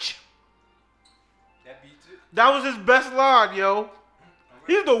rich. That beats it. That was his best line, yo.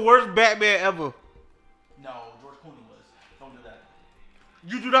 He's the worst Batman ever. No, George Clooney was. Don't do that.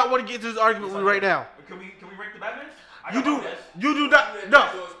 You do not want to get into this argument with me right now. Can we rank the Batman? You do not. No.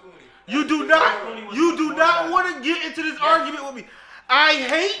 You do not want to get into this argument with me. I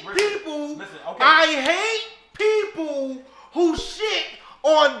hate people. Listen, okay. I hate people who shit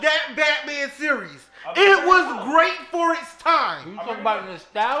on that Batman series. It was great for its time. You talking about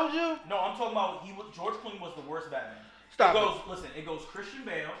nostalgia? No, I'm talking about George Clooney was the worst Batman. Stop It goes Christian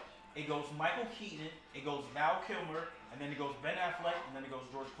Bale, it goes Michael Keaton, it goes Val Kilmer, and then it goes Ben Affleck, and then it goes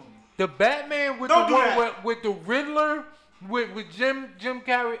George Clooney. The Batman with Don't the do one that. with the Riddler, with Jim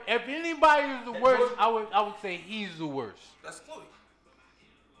Carrey. If anybody is the worst, I would say he's the worst. That's Chloe.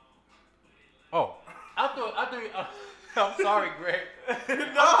 Oh, I thought. I'm sorry, Greg. No.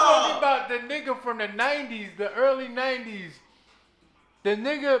 I'm talking about the nigga from the '90s, the early '90s. The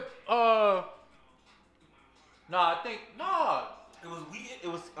nigga. It was we. It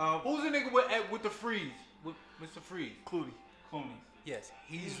was Who's the nigga with the freeze? With Mr. Freeze? Clooney. Yes,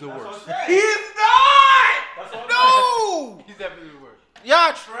 he's the That's worst. what I'm saying. He's not. That's what I'm No. He's definitely the worst.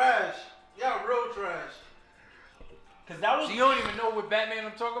 Y'all trash. Y'all real trash. Because that was. So you don't even know what Batman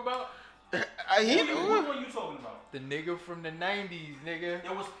I'm talking about? Which one you talking about? The nigga from the 90s, nigga.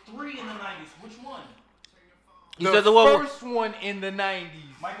 There was 3 in the 90s. Which one? You said the one first one in the 90s.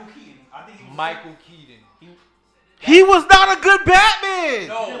 Michael Keaton. I think he was Michael Keaton. He was not a good Batman.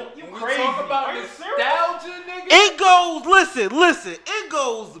 No, You when we crazy. talk about Are you nostalgia, nigga. It goes, listen. It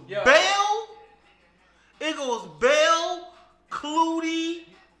goes Yo. Bale. It goes Bale, Clooney,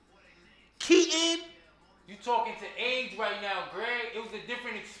 Keaton. You talking to age right now, Greg. It was a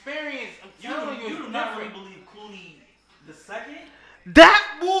different experience. I'm telling you, You it's do not really different. believe Clooney the second?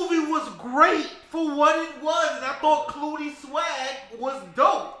 That movie was great for what it was, and I thought Clooney's swag was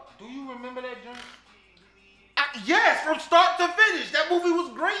dope. Do you remember that, John? Yes, from start to finish, that movie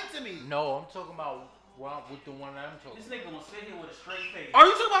was great to me. No, I'm talking about with the one I'm talking This about. nigga gonna sit here with a straight face. Are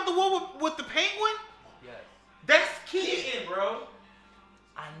you talking about the one with the penguin? Yes. That's Keaton. Keaton, bro.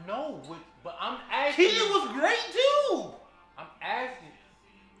 I know, but I'm asking. Keaton was great too. I'm asking.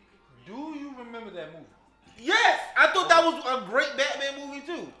 Do you remember that movie? Yes, I thought that was a great Batman movie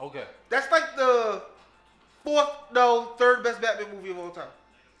too. Okay. That's like the third best Batman movie of all time.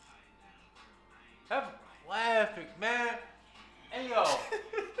 That's graphic, man. Hey yo,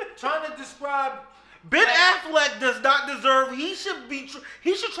 trying to describe. Ben Affleck does not deserve. He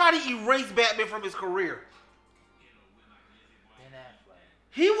should try to erase Batman from his career. Ben Affleck.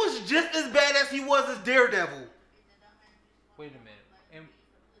 He was just as bad as he was as Daredevil. Wait a minute. And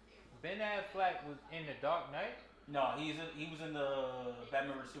Ben Affleck was in The Dark Knight. No, he was in the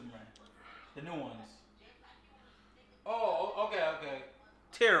Batman vs Superman, the new ones. Oh, okay.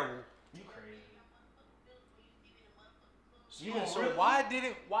 Terrible. You crazy? So why did?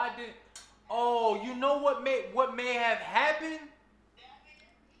 Oh, you know what may have happened?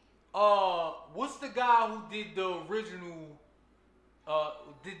 What's the guy who did the original?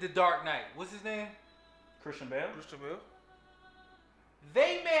 Did The Dark Knight? What's his name? Christian Bale.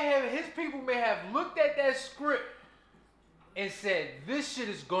 His people may have looked at that script and said, "This shit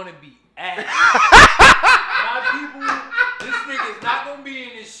is gonna be ass." My people, this nigga is not gonna be in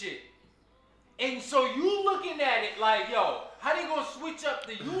this shit. And so you looking at it like, yo, how they gonna switch up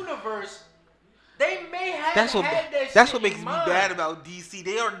the universe? They may have That's what shit makes in me mind. bad about DC.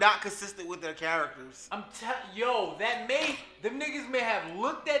 They are not consistent with their characters. them niggas may have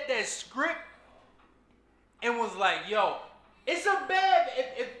looked at that script and was like, yo, it's a bad,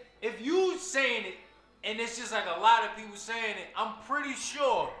 if you saying it, and it's just like a lot of people saying it, I'm pretty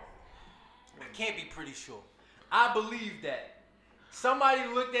sure, I can't be pretty sure, I believe that somebody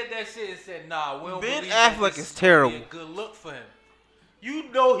looked at that shit and said, nah, we don't Ben believe that Affleck this is gonna terrible. be a good look for him. You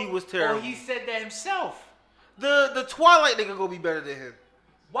know he was Or terrible. he said that himself. The Twilight nigga gonna be better than him.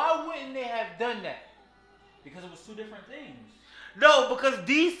 Why wouldn't they have done that? Because it was two different things. No, because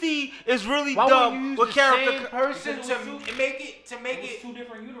DC is really Why wouldn't you dumb use with the character. same person because to it was make it It was two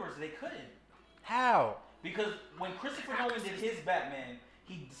different universes. They couldn't. How? Because when Christopher Nolan did his Batman,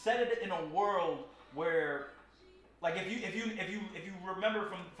 he set it in a world where, like, if you remember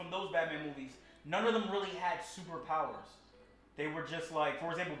from those Batman movies, none of them really had superpowers. They were just like, for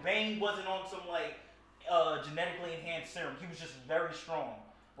example, Bane wasn't on some like genetically enhanced serum. He was just very strong.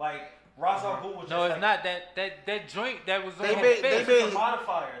 Like Ra's al Ghul was just No, it's like, not that joint that was on They his made- face. they it's a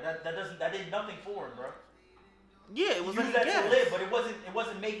modifier that did nothing for it, bro. Yeah, it He was used like that yes. to live, but it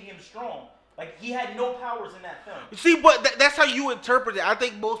wasn't making him strong. Like he had no powers in that film. See, but that's how you interpret it. I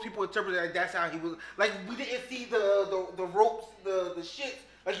think most people interpret it like that's how he was. Like we didn't see the ropes, the shits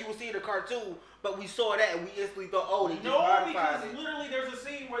like you would see in the cartoon, but we saw that and we instantly thought, oh, they just No, modified because it. literally there's a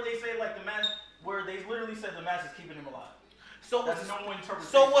scene where they say like the mask, where they literally said the mask is keeping him alive. So That's was no one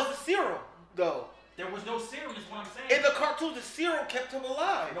interpretation. so was the serum though. There was no serum, is what I'm saying. In the cartoon, the serum kept him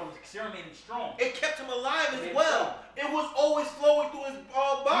alive. No, serum made him strong. It kept him alive It as made him well. It was always flowing through his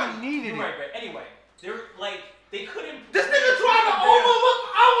body. You needed You're it. right. Anyway, they're like they couldn't. This nigga tried to overlook.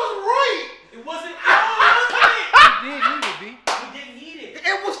 I was right. It wasn't. You did need it, B. We didn't need it.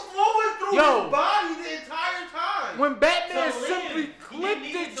 It was flowing through Yo. his body the entire time. When Batman To live. simply He clipped didn't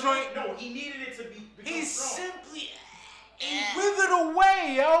need the it to- joint, No, he needed it to become he strong. simply withered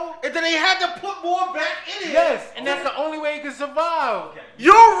away, yo. And then they had to put more back in it. Yes, and that's the only way he could survive. Okay.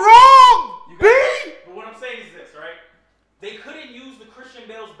 You're wrong, You B. got- But what I'm saying is this, right? They couldn't use the Christian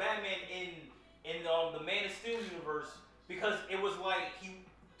Bale's Batman in the Man of Steel universe because it was like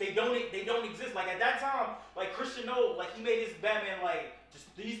they don't exist. Like at that time, like Christian Nolan, like he made his Batman like just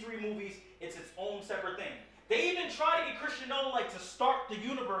these three movies. It's its own separate thing. They even tried to get Christian Nolan like to start the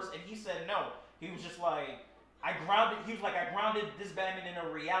universe, and he said no. He was just like I grounded this Batman in a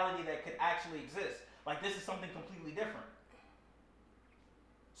reality that could actually exist. Like this is something completely different.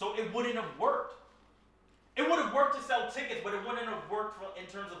 So it wouldn't have worked. It would have worked to sell tickets, but it wouldn't have worked in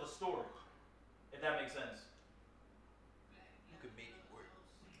terms of a story. If that makes sense. You could make it work.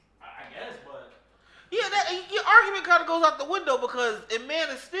 I guess, but Yeah, your argument kind of goes out the window because in Man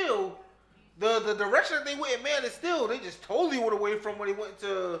of Steel, the direction that they went in Man of Steel, they just totally went away from when they went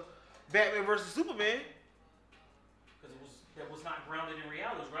to Batman versus Superman. because that was not grounded in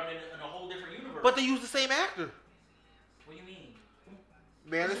reality. It was grounded in a whole different universe. But they used the same actor. What do you mean?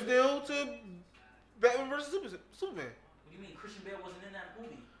 Man of Steel to Batman versus Superman. What do you mean? Christian Bale wasn't in that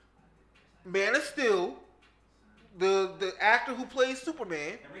movie. Man of Steel, the actor who plays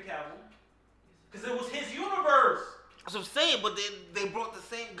Superman. Henry Cavill. Because it was his universe. That's what I'm saying, but they brought the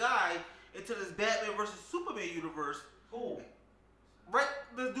same guy into this Batman versus Superman universe. Who? Right?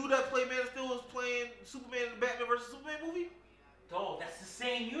 The dude that played Man of Steel was playing Superman in the Batman versus Superman movie? Dog, that's the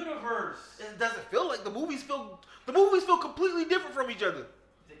same universe. It doesn't feel like the movies feel completely different from each other.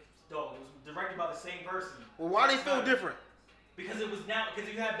 Dog, it was directed by the same person. Well, why they feel different? Because it was now,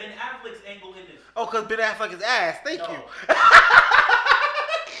 because you have Ben Affleck's angle in this. Oh, because Ben Affleck is ass. Thank No. you.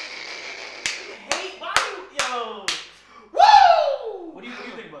 Hey, why you, yo? Woo! What do you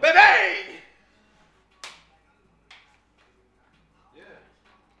think about Baby! that? Yeah.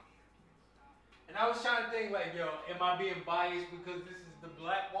 And I was trying to think like, yo, am I being biased because this is the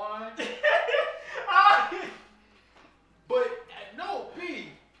black wine? But no, P.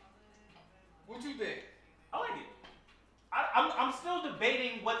 What you think? I like it. I'm still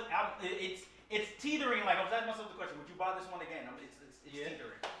debating what it's teetering. Like I was asking myself the question: would you buy this one again? It's Yeah.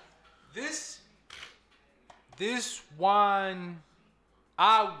 teetering. This wine,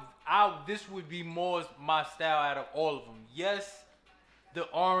 this would be more my style out of all of them. Yes, the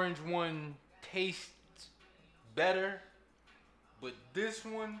orange one tastes better, but this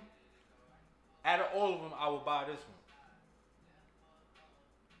one, out of all of them, I would buy this one.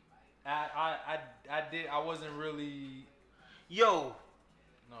 I wasn't really. Yo.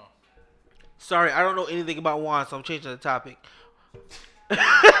 No. Sorry, I don't know anything about wine, so I'm changing the topic.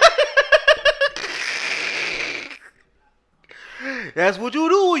 That's what you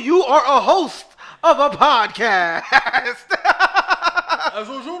do when you are a host of a podcast. That's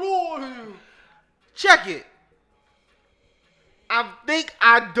what you do. Check it. I think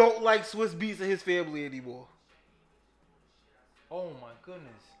I don't like Swiss Beats and his family anymore. Oh my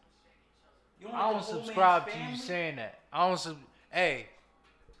goodness. You don't I like don't the whole subscribe man's to you family? saying that. I don't hey,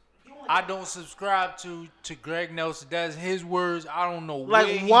 You don't like I don't subscribe to Greg Nelson. That's his words. I don't know Like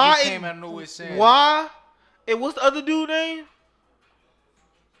where he why? just came out of nowhere saying Why? And what's the other dude name?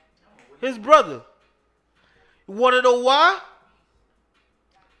 His brother. You want to know why?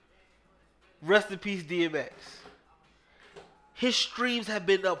 Rest in peace, DMX. His streams have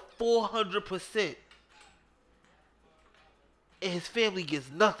been up 400%. And his family gets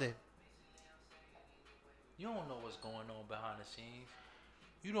nothing. You don't know what's going on behind the scenes.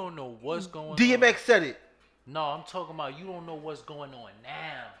 You don't know what's going on. DMX said it. No, I'm talking about you don't know what's going on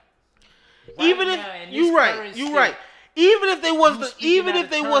now. Even if now, in this you right, current you state, right. Even if they was You the, speaking even out if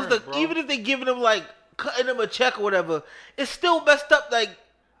of they was turn, the, bro. even if they giving them like cutting them a check or whatever, it's still messed up. Like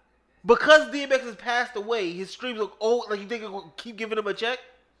because DMX has passed away, his streams look old. Like you think it will keep giving him a check?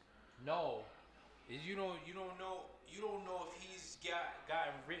 No, you don't know if he's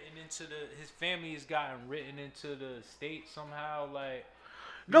gotten written into his family has gotten written into the state somehow. Like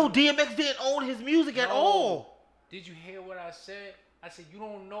No, DMX didn't own his music at No. all. Did you hear what I said? I said you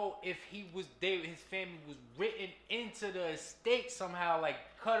don't know if his family was written into the estate somehow, like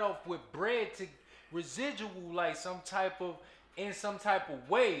cut off with bread to residual, like in some type of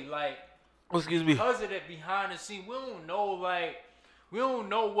way, like Excuse me. because of that behind the scene. We don't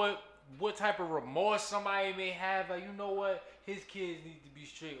know what type of remorse somebody may have. Like you know what, his kids need to be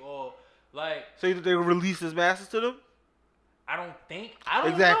straight, or like So you think they will release his masters to them? I don't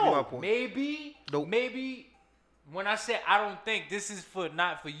Exactly know. my point. Maybe Nope. when I said I don't think, this is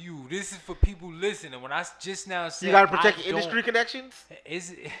not for you. This is for people listening. When I just now said You gotta protect I your industry connections.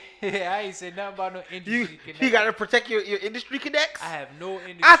 I ain't said nothing about no industry You connection. gotta protect your industry connects. I have no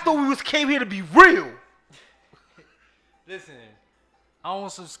industry. I thought we came here to be real. Listen, I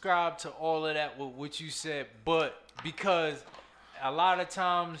don't subscribe to all of that with what you said, but because a lot of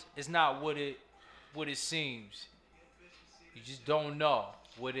times it's not what it seems. You just don't know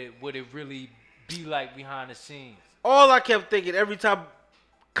what it really be like behind the scenes. All I kept thinking every time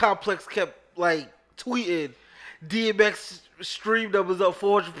Complex kept like tweeting DMX stream numbers up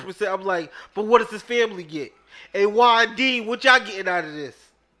 400%. I'm like, but what does his family get? And YD, what y'all getting out of this?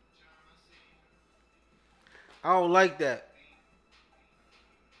 I don't like that.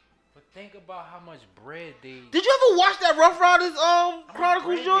 But think about how much bread they. Did you ever watch that Rough Riders how much Chronicles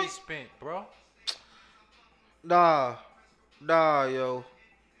bread they joint? spent, bro. Nah, yo.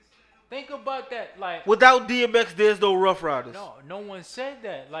 Think about that. Like, Without DMX, there's no Rough Riders. no one said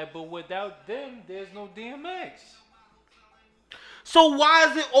that. Like, but without them, there's no DMX. So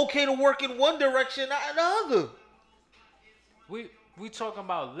why is it okay to work in one direction, not in the other? We talking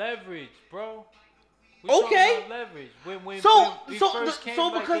about leverage, bro. Okay. About leverage. When we Because first came,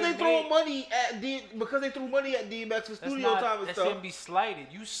 like, they throw made- money at DMX for That's studio not, time and that's stuff. him be slighted.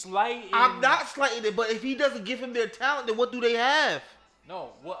 You slighting. I'm not slighting it, but if he doesn't give him their talent, then what do they have?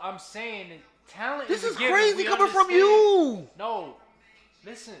 No, what I'm saying is talent. This is a given. crazy We coming from understand. you. No,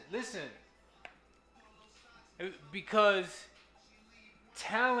 listen. Because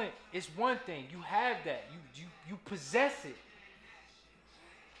talent is one thing. You have that. You possess it.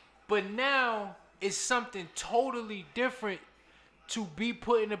 But now it's something totally different to be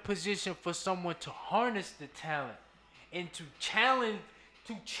put in a position for someone to harness the talent and to channel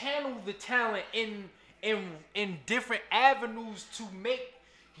the talent in different avenues to make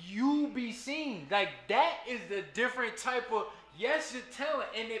you be seen. Like, that is the different type of, yes, your talent,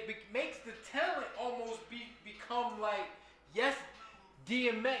 and it makes the talent almost become like, yes,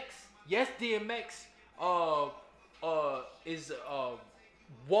 DMX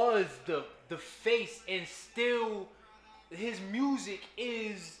was the face, and still his music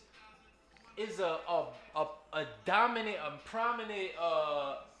is a dominant, prominent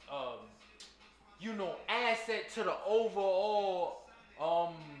asset to the overall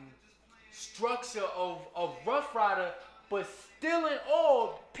structure of Rough Rider. But still in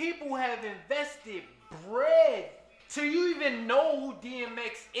all, people have invested bread to you even know who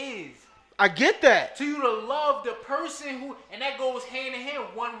DMX is. I get that. To you to love the person who, and that goes hand in hand.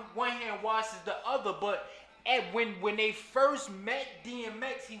 One hand washes the other. But when they first met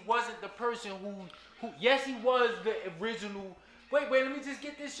DMX, he wasn't the person who yes, he was the original. Wait, let me just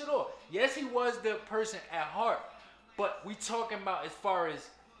get this shit off. Yes, he was the person at heart. But we talking about as far as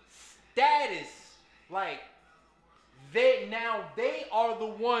status, like, they are the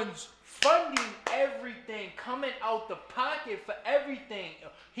ones funding everything, coming out the pocket for everything.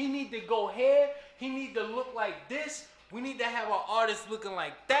 He need to go here. He need to look like this. We need to have our artists looking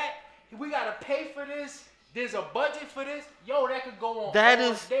like that. We gotta pay for this. There's a budget for this. Yo, that could go on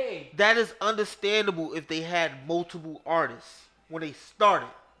all day. That is understandable if they had multiple artists when they started.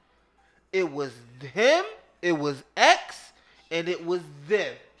 It was him, it was X, and it was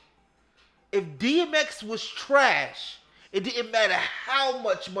them. If DMX was trash, it didn't matter how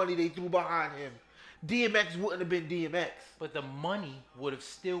much money they threw behind him. DMX wouldn't have been DMX. But the money would have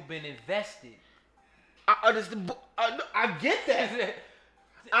still been invested. I understand. I get that.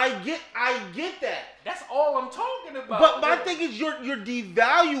 I get that. That's all I'm talking about. But my thing is, you're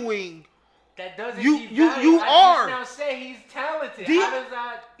devaluing. That doesn't You devalue. are. I just now say he's talented. How does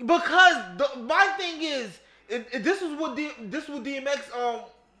that? Because my thing is, this is what DMX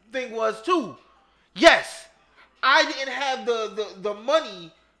thing was too. Yes, I didn't have the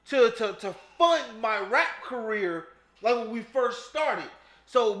money to fund my rap career like when we first started.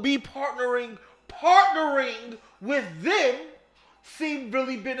 So me partnering with them seemed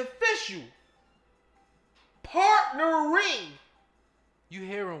really beneficial. Partnering. You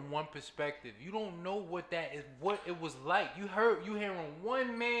hearing one perspective. You don't know what that is, what it was like. You hearing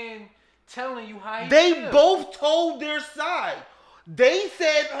one man telling you how he They feels. both told their side. They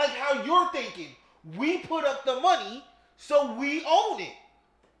said like how you're thinking. We put up the money, so we own it.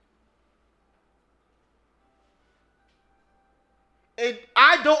 And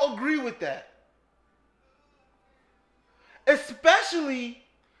I don't agree with that. Especially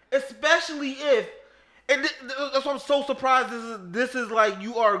if, and that's why I'm so surprised this is like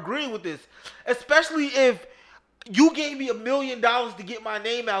you are agreeing with this. Especially if you gave me $1 million to get my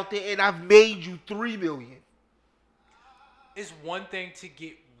name out there and I've made you $3 million. It's one thing to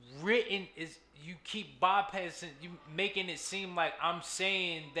get written, is you keep bypassing, you making it seem like I'm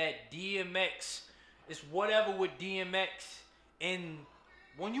saying that DMX is whatever with DMX. And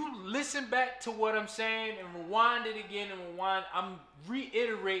when you listen back to what I'm saying and rewind it again and rewind, I'm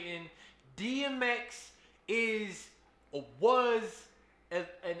reiterating DMX is or was an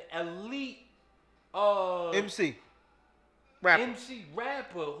elite MC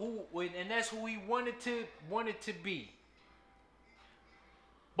rapper who, and that's who he wanted to be.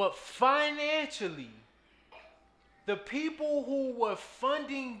 But financially, the people who were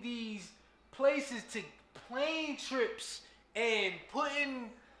funding these places to plane trips and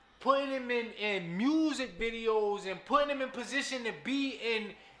putting him in music videos and putting him in position to be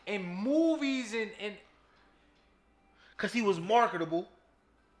in movies and because he was marketable.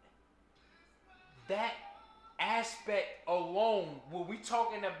 That aspect alone, when we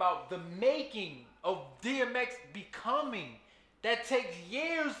talking about the making of DMX becoming That takes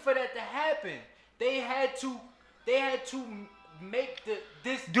years for that to happen. They had to make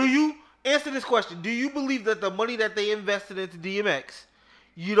this. Do you answer this question? Do you believe that the money that they invested into DMX,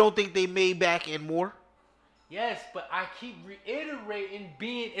 you don't think they made back and more? Yes, but I keep reiterating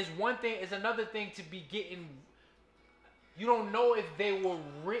being is one thing, is another thing to be getting. You don't know if they were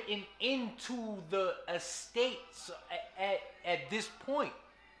written into the estates at this point.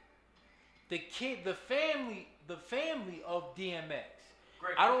 The family of DMX.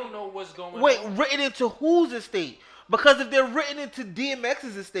 Greg, I don't know what's going Wait, on. written into whose estate? Because if they're written into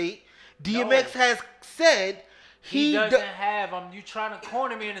DMX's estate, DMX has said He doesn't do- have. You trying to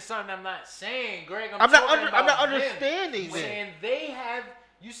corner me into something I'm not saying, Greg. I'm not talking about them. understanding You this. saying they have?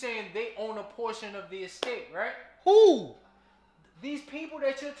 You saying they own a portion of the estate, right? Who? These people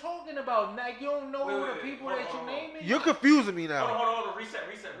that you're talking about, like you don't know who the people hold that on, you're hold on. naming. You're confusing me now. Hold on. Reset.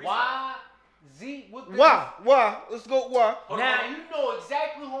 Why? Z? What the Why? Let's go. Why? Now you know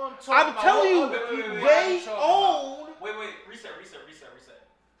exactly who I'm talking about. I'm telling you, What other people they I'm talking own. Wait. Reset.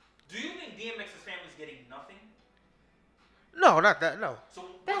 Do you think DMX's family's getting nothing? No, not that. No. So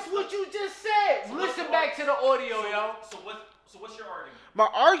That's what you just said. So Listen what's- back to the audio, so, yo. So what's your argument? My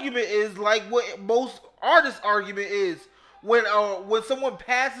argument is like what most artists' argument is when someone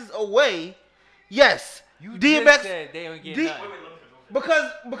passes away. Yes, You DMX. just said they don't get D- nothing. Wait, let me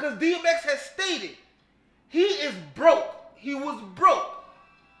finish. Because DMX has stated he is broke. He was broke,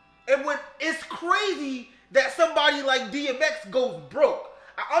 and when it's crazy that somebody like DMX goes broke.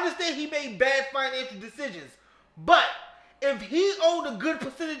 I understand he made bad financial decisions, but if he owned a good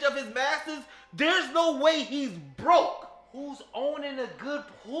percentage of his masters, there's no way he's broke. Who's owning a good?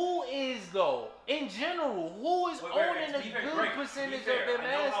 Who is though? In general, who is owning a good percentage of their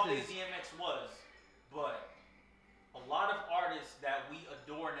I know how big masters? DMX was, but a lot of artists that we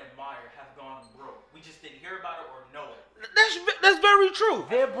adore and admire have gone broke. We just didn't hear about it or know it. That's very true.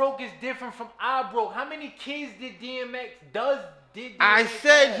 Their broke is different from our broke. How many kids did DMX did DMX I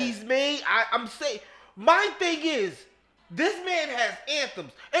said have? he's made. I'm saying my thing is this man has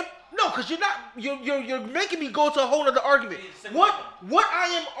anthems, and no, because you're making me go to a whole other argument. What I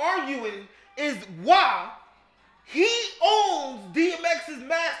am arguing is why he owns DMX's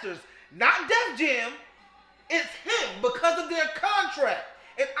masters, not Def Jam. It's him because of their contract,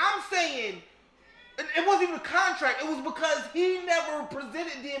 and I'm saying it wasn't even a contract. It was because he never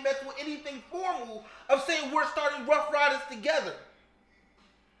presented DMX with anything formal of saying we're starting Rough Riders together.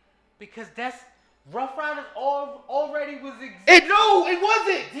 Because that's Rough Riders already was existing. It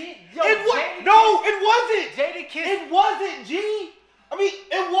wasn't. It wasn't. Jadakiss. It wasn't. G. I mean,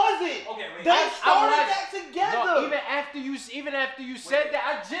 it wasn't. Okay, wait. They started that together. No, even after you said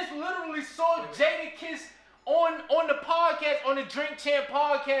that, I just literally saw Jadakiss on the podcast, on the Drink Champ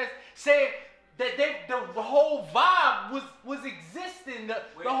podcast, saying that the whole vibe was existing.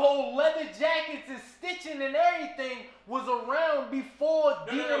 The whole leather jackets and stitching and everything was around before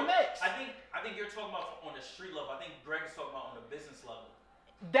DMX. No. I think you're talking about on the street level. I think Greg is talking about on the business level.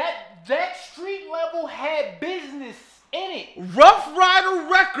 That street level had business in it.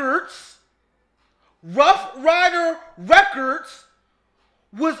 Rough Rider Records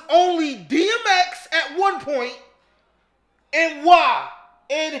was only DMX at one point and Y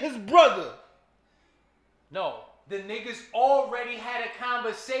and his brother. No, the niggas already had a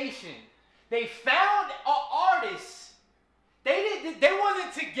conversation. They found an artist. They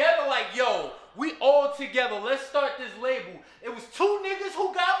wasn't together like, yo, we all together. Let's start this label. It was two niggas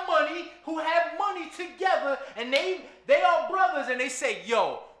who got money, who had money together, and they are brothers, and they say,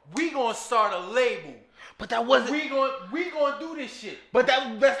 yo, we gonna start a label. But that wasn't. We gonna do this shit. But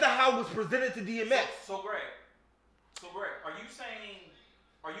that's not how it was presented to DMX. So Greg, are you saying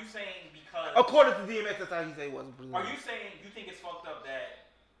because According to DMX, that's how he said it wasn't presented. are you saying you think it's fucked up that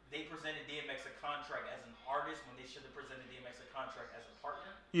they presented DMX a contract as an artist when they should have presented DMX a contract as a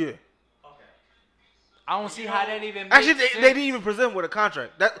partner? Yeah. Okay. I don't see how that even makes Actually, sense. they didn't even present him with a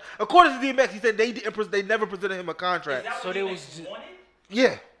contract. That, according to DMX, he said they never presented him a Is contract. that So what there DMX was- wanted?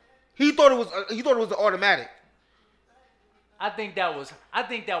 Yeah, he thought it was an automatic. I think that was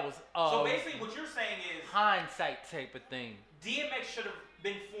So basically, what you're saying is hindsight type of thing. DMX should have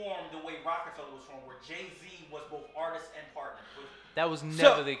been formed the way Rockefeller was formed, where Jay-Z was both artist and partner. That was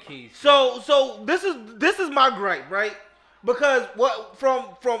never the case. So this is my gripe, right? Because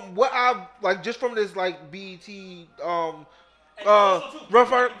from what I like, just from this like BET And also too,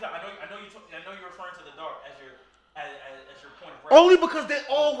 Rough Rider. I know you're referring to the dark as your point of reference. Only because they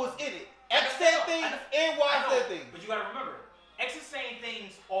all was in it. X said things and Y I know, said things. But you gotta remember, X is saying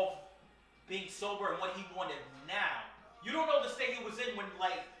things off being sober and what he wanted now. You don't know the state he was in when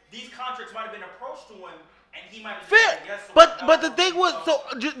like these contracts might have been approached to him and he might have Fair, said yes. So but the thing was, so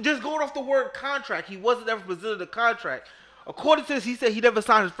just going off the word contract, he wasn't ever presented a contract. According to this, he said he never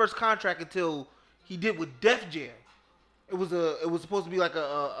signed his first contract until he did with Def Jam. It was supposed to be like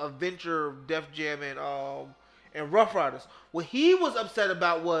a venture of Def Jam and Rough Riders. What he was upset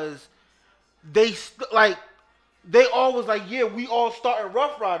about was they all was like, yeah, we all started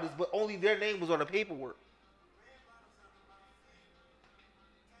Rough Riders, but only their name was on the paperwork.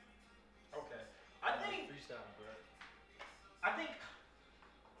 Okay, I think.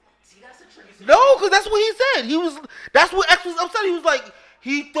 See, that's a tricky situation. No, because that's what he said. That's what X was upset. He was like,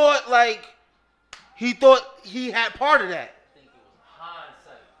 he thought he had part of that. I think it was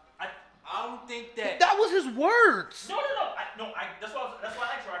hindsight. I don't think that. That was his words. No. That's why I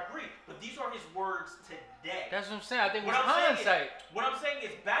asked you. I agree, but these are his words today. That's what I'm saying. I think it was What I'm saying hindsight. What I'm saying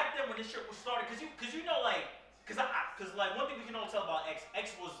is back then when this shit was started, because you know like, because one thing we can all tell about X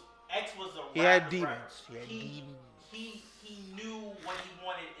was a rapper. He had demons. He knew what he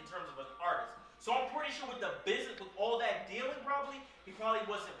wanted in terms of an artist. So I'm pretty sure with the business, with all that dealing, he probably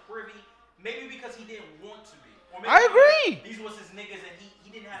wasn't privy. Maybe because he didn't want to be. Or maybe I agree. These was his niggas and he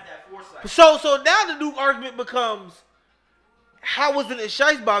didn't have that foresight. So now the new argument becomes, how was it in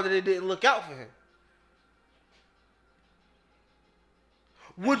Scheissbaum that they didn't look out for him?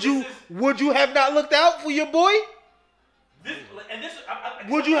 Would you have not looked out for your boy?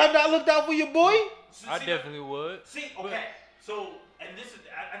 Would you have not looked out for your boy? I definitely would. See, okay. So, and this is,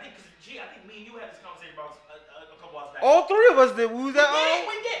 I think me and you had this conversation about a couple hours back. All three of us did. We was at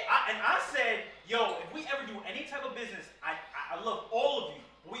We did. I said, yo, if we ever do any type of business, I love all of you.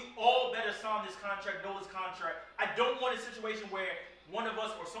 We all better sign this contract, know this contract. I don't want a situation where one of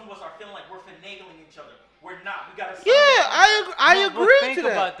us or some of us are feeling like we're finagling each other. We're not. We gotta. I agree think to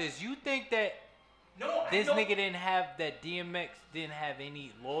that. about this. You think that No, this nigga didn't have that DMX didn't have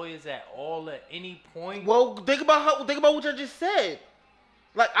any lawyers at all at any point? Well, think about what you just said.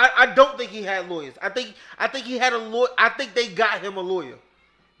 Like I don't think he had lawyers. I think he had a lawyer. I think they got him a lawyer.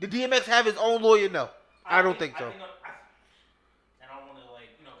 Did DMX have his own lawyer? No, I don't think so. and I don't want to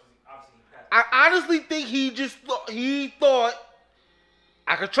obviously he passed. I honestly think he thought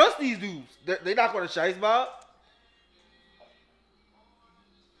I could trust these dudes. They're not going to Scheissbaum.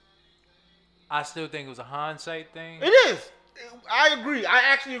 I still think it was a hindsight thing. It is. I agree. I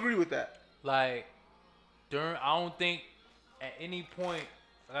actually agree with that. Like, I don't think at any point,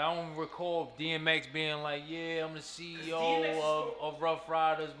 I don't recall DMX being like, yeah, I'm the CEO of Rough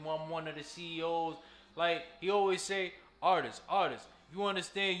Riders. I'm one of the CEOs. Like, he always say, artist. You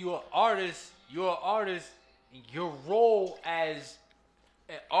understand you're an artist. Your role as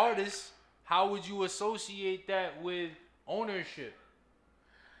an artist, how would you associate that with ownership?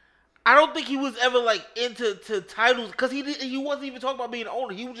 I don't think he was ever like into titles because he wasn't even talking about being an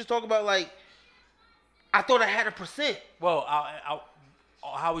owner. He was just talking about like, I thought I had 1%. Well,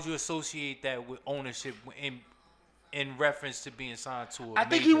 how would you associate that with ownership in reference to being signed to I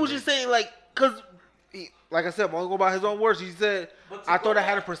think he was just saying like, cause like I said, I'm gonna go by his own words. He said, I thought I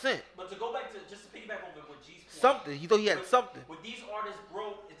had 1%. But to go back to just to piggyback over what G's point, Something. He thought he had something. What these artists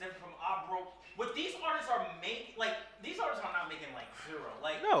broke is different from I broke. What these artists are making, like these artists are not making like zero.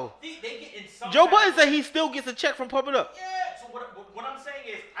 Like No. they get in some. Joe Budden said he still gets a check from Pump It Up. Yeah. So what I'm saying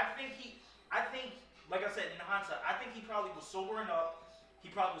is, I think like I said in hindsight, I think he probably was sobering up. He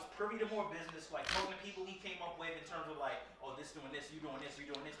probably was privy to more business, like talking to people he came up with in terms of like, oh, this doing this, you doing this, you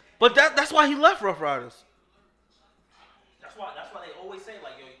doing this. But that's why he left Rough Riders. That's why they always say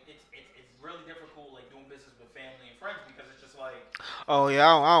like, yo, it's really difficult like doing business with family and friends because it's just like. Oh yeah,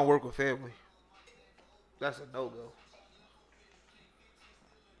 I don't work with family. That's a no-go.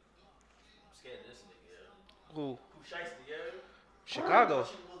 I'm scared of this nigga. Who? Shiesty, yo. Chicago.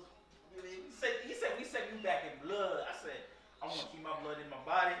 He said we set you back in blood. I said I want to keep my blood in my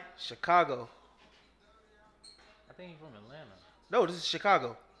body. Chicago. I think he's from Atlanta. No, this is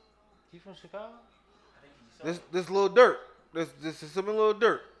Chicago. He from Chicago? I think This little dirt. This is some little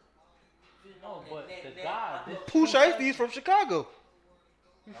dirt. No, but the guy. Pooh Shiesty is from Chicago.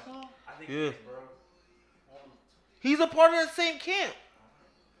 You sure? I think Yeah. he is, bro. He's a part of that same camp.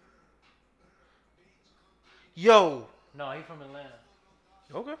 Yo. No, he from Atlanta.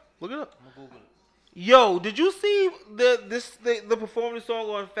 Okay, look it up. I'm gonna Google it. Yo, did you see the performance song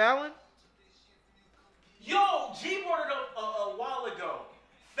on Fallon? Yo, G brought it up a while ago.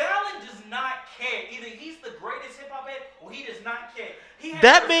 Fallon does not care. Either he's the greatest hip hop head or he does not care. He had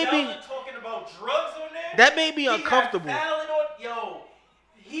That made me- Fallon talking about drugs on there. That made me He had uncomfortable. Fallon on, yo,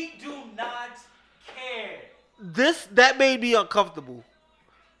 he do not care. That made me uncomfortable.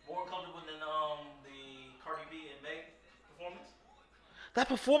 More comfortable than the Cardi B and Meg performance. That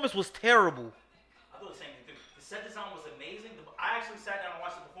performance was terrible. I thought the same thing set design was amazing. I actually sat down and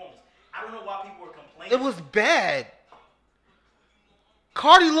watched the performance. I don't know why people were complaining. It was bad.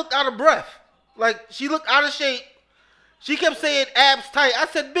 Cardi looked out of breath. Like, she looked out of shape. She kept saying abs tight. I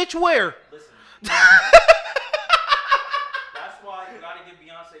said, bitch, where? Listen. That's why you gotta give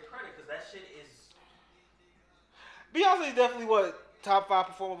Beyonce credit, because that shit is... Beyonce's definitely, what, top 5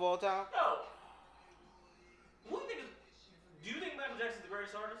 performer of all time? No. Who do you think is... Do you think Michael Jackson's the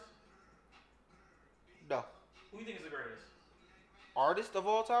greatest artist? No. Who do you think is the greatest? Artist of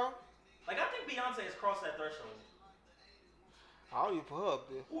all time? Like, I think Beyonce has crossed that threshold. I don't even put her up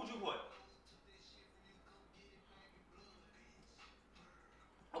there. Who would you put?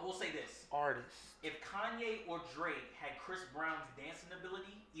 I will say this. Artist. If Kanye or Drake had Chris Brown's dancing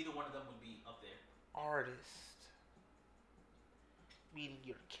ability, either one of them would be up there. Artist. Meaning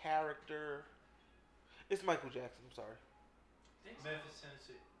your character. It's Michael Jackson, I'm sorry. Memphis,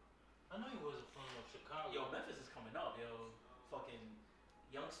 Tennessee. I know he wasn't from Chicago. Yo, Memphis is coming up, yo. Fucking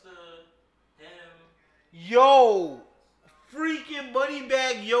youngster, him. Yo! Freaking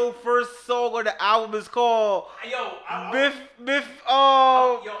Moneybag Yo first song on the album is called Yo, Biff,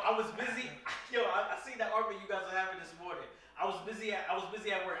 yo, I was busy. Yo, I seen that argument you guys are having this morning. I was busy at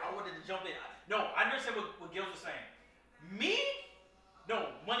work. I wanted to jump in. No, I understand what Gil was saying.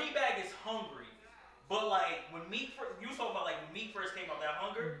 Moneybag is hungry. But like when Meek you was talking about like when Meek first came out, that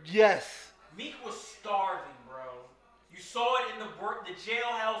hunger. Yes. Meek was starving, bro. You saw it in the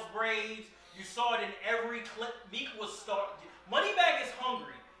jailhouse braids. You saw it in every clip. Meek was starving. Moneybag is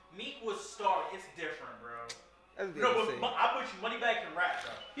hungry. Meek was starving. It's different, bro. No, but I bet you Moneybag can rap,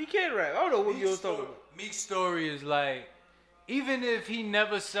 bro. He can rap. I don't know what you was talking about. Meek's story is like, even if he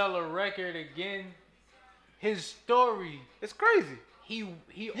never sell a record again, his story, It's crazy. he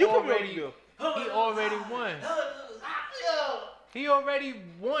You already already won. He already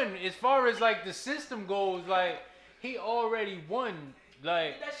won as far as like the system goes. Like he already won.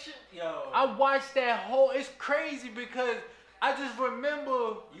 Like That shit, yo. I watched that whole. It's crazy because I just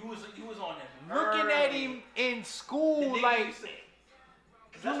remember You was on him. looking at him in school. Like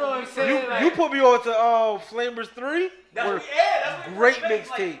you know what I'm You, saying? Like, you put me on to Flamers 3? That's Where- what, that's what great makes,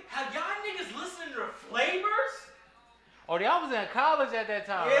 mixtape. Like, have y'all niggas listened to Flavors? oh, I was in college at that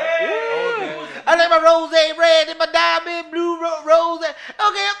time. Yeah. Right? He was- I like my rose red and my diamond blue rose.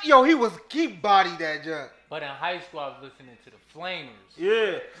 Okay, yo, he bodied that junk. But in high school, I was listening to the Flamers.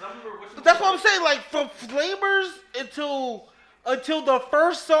 Yeah. 'Cause I remember But that's what I'm saying. Like from Flamers until the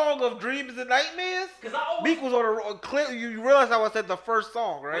first song of Dreams and Nightmares, Because I always. Meek was on a clip. You realize how I said the first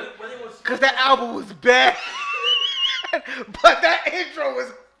song, right? Whether it was. Because that album was bad, but that intro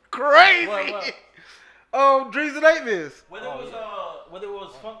was crazy. What? Dreams and Nightmares. Whether it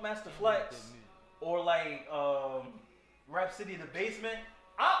was Funkmaster Flex or like Rap City the Basement,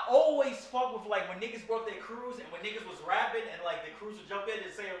 I always fuck with like when niggas brought their crews and when niggas was rapping and like the crews would jump in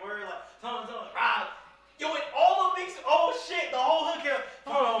and say a word like something rah. Yo, and all the mix, oh shit, the whole hook here.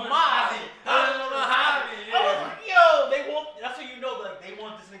 I was like, yo, that's what you know, like they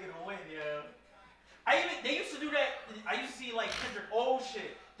want this nigga to win, yo. They used to do that. I used to see like Kendrick, oh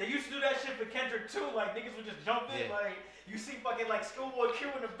shit. They used to do that shit for Kendrick too. Like niggas would just jump in, like you see fucking like Schoolboy Q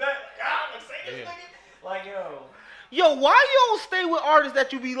in the back, like say this nigga, like Yo, why you don't stay with artists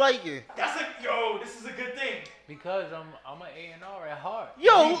that you be liking? This is a good thing. Because I'm an A&R at heart.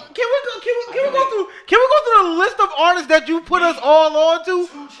 Yo, can we go through the list of artists that you put us all on to?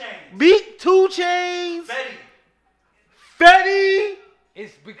 2 Chainz. Beat 2 Chainz, Betty. Fetty.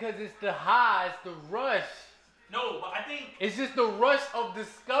 It's because it's the high, it's the rush. No, but I think It's just the rush of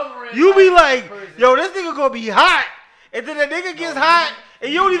discovering. You be the like, person. yo, this nigga gonna be hot. And then the nigga gets hot,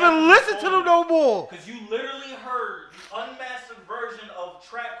 and you don't even listen to them no more. because you literally heard the unmastered version of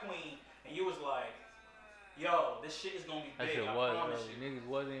Trap Queen, and you was like, yo, this shit is gonna be That big. shit I was, promise bro. you. Niggas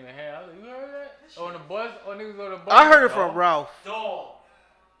wasn't even here. I was like, you heard that? On the bus? Oh, niggas on the bus. I heard it Dog. from Ralph. Dog,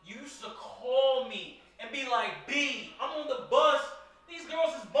 you used to call me and be like, B, I'm on the bus. These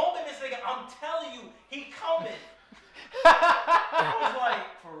girls is bumping this nigga. I'm telling you, he coming. I was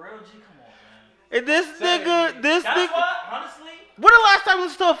like, for real, G, come on, man. And this nigga, That's why, honestly, when the last time you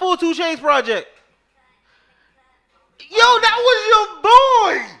listened to a full 2 Chainz project? Yo, that was your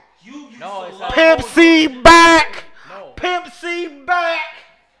boy. you used No, to it's love not. Pimp those- C back. No. Pimp C back.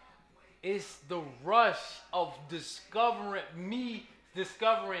 It's the rush of discovering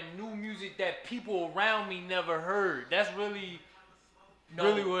new music that people around me never heard. That's really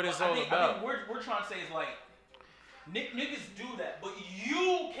what it's all I about. think we're trying to say is like, niggas do that, but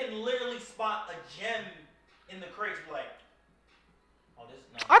you can literally spot a gem in the crates, like, oh, this.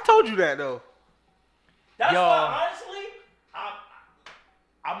 No. I told you that though. That's Yo. why, honestly,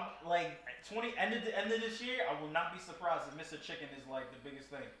 I'm like end of this year, I will not be surprised if Mr. Chicken is like the biggest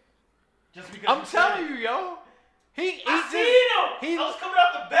thing. Just because I'm telling you, yo. I seen him. I was coming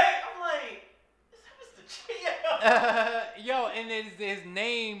out the back. I'm like, is that Mr. Chicken? Yo, and his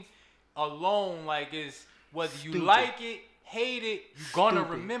name alone, like, is whether you Stupid. like it, hate it, you're gonna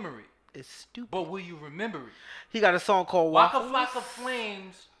Stupid. remember it. It's stupid. But will you remember it? He got a song called Waka Waffles. Flocka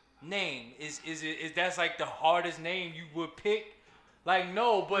Flame's name is that's like the hardest name you would pick? Like,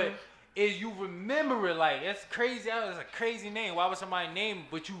 no, but is you remember it? Like, it's crazy. It's a crazy name. Why would somebody name it,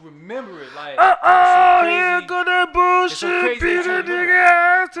 but you remember it? Like, Here go that bullshit. so crazy Beat that the you nigga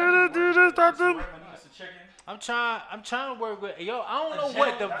ass to the dude. Stop them. Mr. Chicken. I'm trying to work with. Yo, I don't A know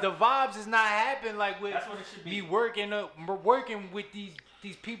what general- the vibes is not happening. Like with That's what it should be. me working with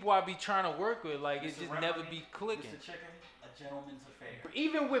these people I be trying to work with. Like, it Mr. just Rep never Money, be clicking. Mr. Chicken, a gentleman's affair.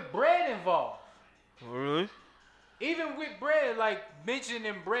 Even with bread involved. Really? Even with bread, like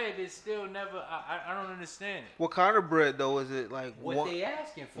mentioning bread is still never. I don't understand it. What kind of bread though? Is it like What they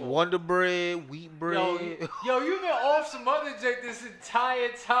asking for? Wonder bread, wheat bread? Yo, you been off some other junk this entire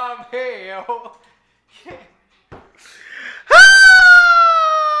time here, yo.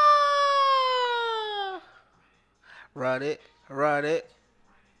 Ride it. I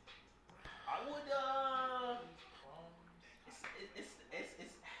would it's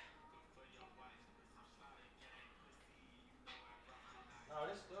No,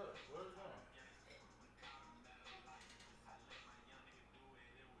 this good. Where's it going?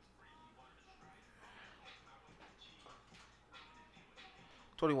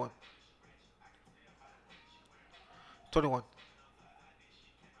 21.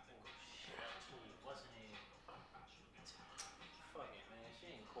 What's her name? Fuck it, man. She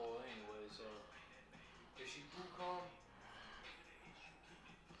ain't cool anyway, so if she do come,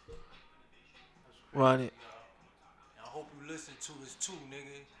 Run it. I hope you listen to this too,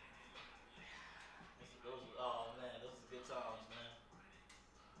 nigga. oh man, those are good times, man.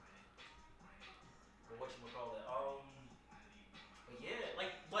 But what you call it? But yeah,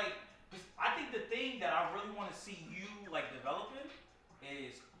 like I think the thing that I really want to see you like developing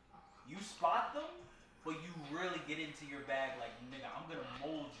is you spot them, but you really get into your bag. Like, nigga, I'm gonna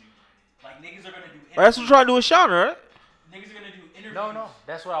mold you. Like, niggas are gonna do. That's what I'm trying to do with Shauna, right? Niggas are gonna do interviews. No,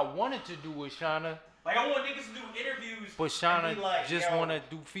 that's what I wanted to do with Shauna, Like, I want niggas to do interviews. but and Shauna be like, just yo, want to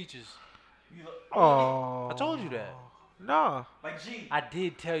do features. Oh. I told you that. Nah. Like, G. I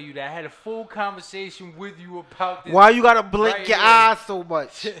did tell you that. I had a full conversation with you about this. Why you gotta blink right your here. eyes so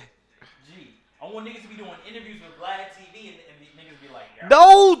much? G. I want niggas to be doing interviews with Vlad TV and niggas be like, yo.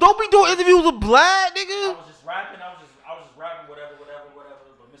 No, don't be doing interviews with Black, I nigga. was just rapping. I was just rapping, whatever.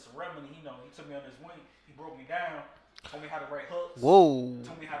 But Mr. Redmond, he took me on his wing. He broke me down. Told me how to write hooks. Whoa.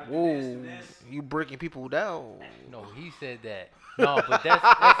 Told me how to Whoa. do this. You breaking people down. No, he said that. No, but that's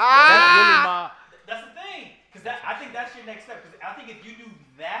really my. That's the thing, cause I think that's your next step. Cause I think if you do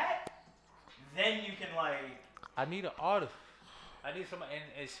that, then you can like. I need an artist. I need somebody.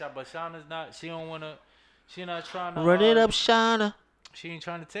 But Shauna's not. She don't wanna. She not trying to. Run it up, Shauna. She ain't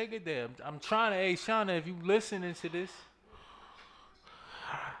trying to take it there. I'm trying to. Hey, Shauna, if you listening to this,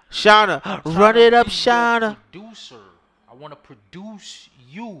 Shauna, I'm run trying to it up, be your Shauna. Producer. I want to produce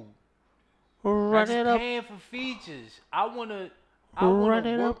you. Run Not it just up. paying for features. I wanna Run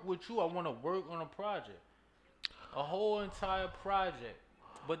it work up. with you. I wanna work on a project, a whole entire project.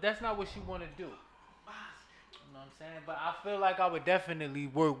 But that's not what she wanna do. You know what I'm saying? But I feel like I would definitely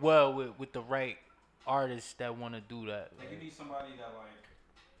work well with the right artists that wanna do that. Like you need somebody that like.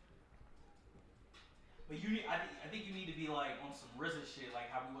 But you need. I think you need to be like on some RZA shit, like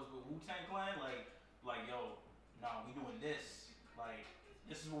how we was with Wu-Tang Clan. Like yo, nah, we doing this. Like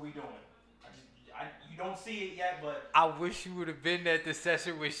this is what we doing. You don't see it yet, but I wish you would have been at the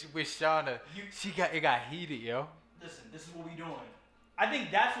session with Shauna. It got heated, yo. listen, this is what we doing. I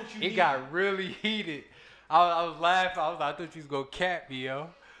think that's what you need. It got really heated. I was laughing. I thought you was gonna cap me, yo.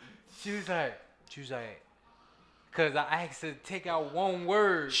 She was like, cause I asked her to take out one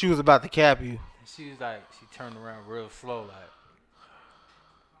word. She was about to cap you. And she was like, she turned around real slow, like.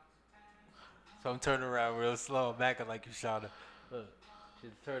 So I'm turning around real slow, backing like you shot her. Look, she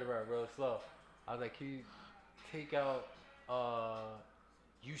turned around real slow. I was like, can you take out,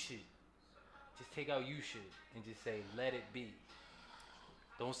 you should. Just take out you should and just say, let it be.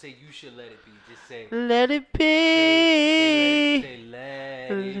 Don't say you should let it be. Just say, Let it be. say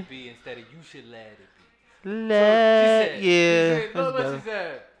let it be instead of you should let it be. Let. She Yeah. said, look that's what she better.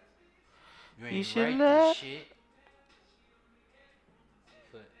 said. You ain't should write let- this shit.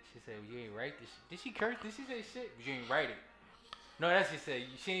 But she said, well, you ain't write this shit. Did she curse? Did she say shit? But you ain't write it. No, that's what she said.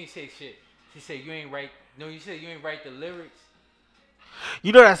 She ain't say shit. She said, you ain't write. No, you said you ain't write the lyrics.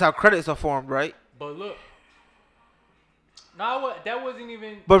 You know that's how credits are formed, right? But look, no, that wasn't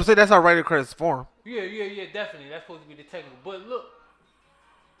even. But I'm saying that's how writer credits form. Yeah, definitely. That's supposed to be the technical. But look,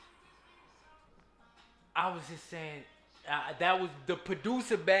 I was just saying that was the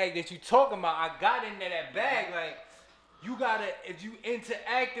producer bag that you talking about. I got into that bag. Like, you gotta, if you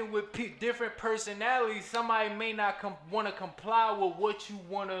interacting with different personalities, somebody may not want to comply with what you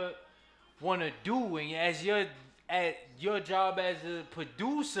wanna do. And as your job as a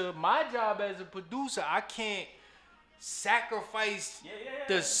producer, my job as a producer, I can't sacrifice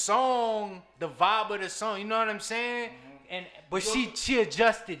the song, the vibe of the song. You know what I'm saying? But she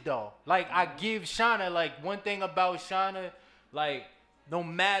adjusted though. Like, I give Shauna, like, one thing about Shauna, like, no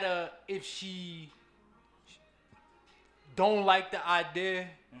matter if she don't like the idea,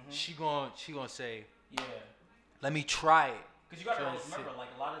 she gonna say, let me try it. Because you gotta remember, like,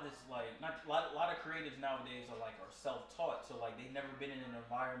 a lot of this, like, a lot of creatives nowadays are self-taught. So like they've never been in an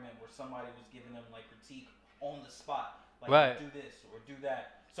environment where somebody was giving them like critique on the spot, like do this or do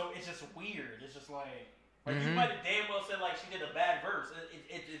that. So it's just weird. It's just like you might have damn well said like she did a bad verse.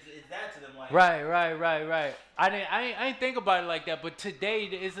 It's that to them, like Right. I didn't think about it like that, but today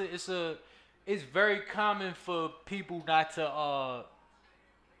it's very common for people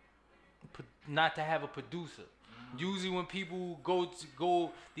not to have a producer. Usually when people go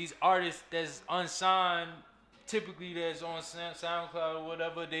these artists that's unsigned, typically that's on SoundCloud or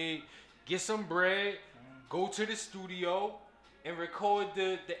whatever, they get some bread, go to the studio, and record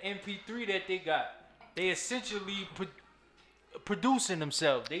the MP3 that they got. They essentially producing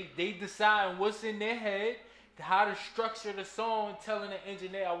themselves. They decide what's in their head, how to structure the song, telling the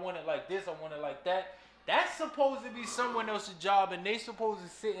engineer, I want it like this, I want it like that. That's supposed to be someone else's job, and they supposed to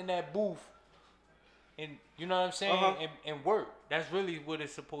sit in that booth and, you know what I'm saying, and work. That's really what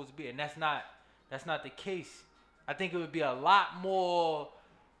it's supposed to be, and that's not the case. I think it would be a lot more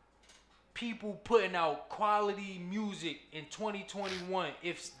people putting out quality music in 2021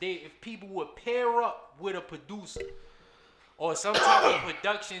 if people would pair up with a producer or some type of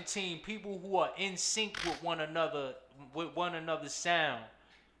production team, people who are in sync with one another's sound.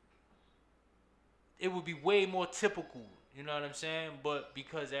 It would be way more typical, you know what I'm saying? But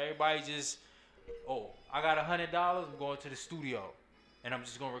because everybody just, I got $100, I'm going to the studio and I'm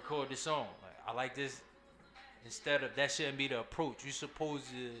just gonna record this song. Like, I like this. Instead of, that shouldn't be the approach. You're supposed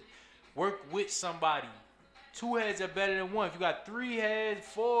to work with somebody. 2 heads are better than one. If you got 3 heads,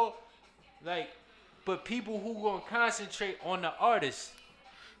 4, but people who gonna concentrate on the artist,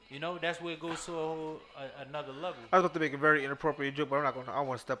 you know, that's where it goes to another level. I was about to make a very inappropriate joke, but I'm not gonna. I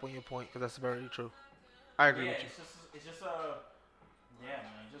want to step on your point because that's very true. I agree with you. It's just man,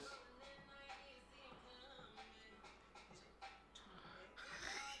 just.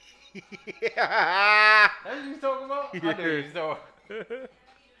 That's what you talking about? Yeah. I know you talking.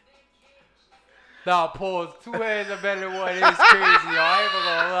 Nah, pause. 2 heads are better than one. It's crazy, yo. I ain't even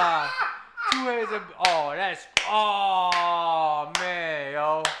gonna lie. 2 heads are. Oh, man,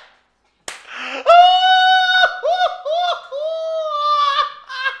 yo.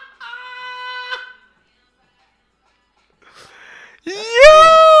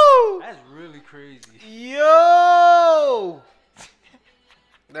 That's really crazy. Yo!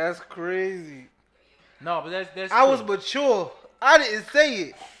 That's crazy. No, but that's I true. was mature. I didn't say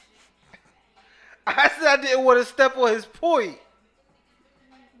it. I said I didn't want to step on his point.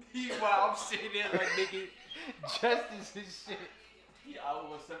 Meanwhile, I'm sitting there like, nigga, justice and shit. Yeah, I was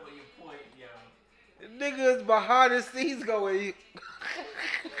gonna step on your point, yo. Niggas behind the scenes going.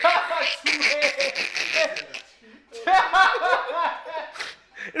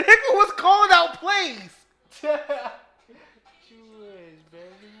 Nigga was calling out plays. You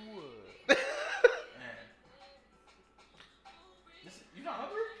not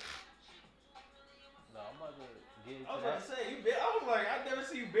hungry? No, I'm about to get into I was about to say, I was like, I never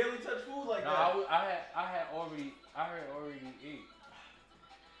see you barely touch food like that. I had already ate.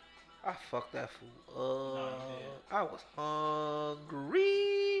 I fucked that food. I was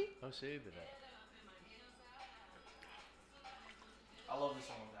hungry. I'm saving that. I love this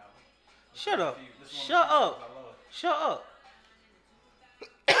song now. Shut up. Shut up. Shut up.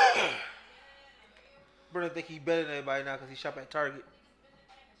 Brother think he better than everybody now because he shop at Target.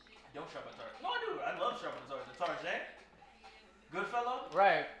 Don't shop at Target. No, I do. I love shopping at Target. The Target. Goodfellow?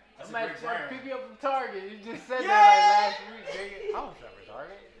 Right. That's I'm a at great brand. pick you up from Target. You just said that like last week, nigga. I don't shop at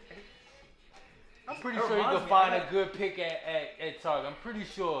Target. I'm pretty sure you can find a good pick at Target. I'm pretty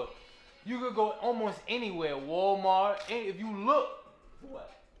sure you could go almost anywhere. Walmart. If you look,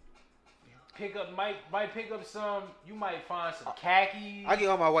 what? Pick up might pick up some. You might find some khakis. I get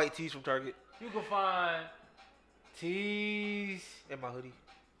all my white tees from Target. You can find tees, And my hoodie.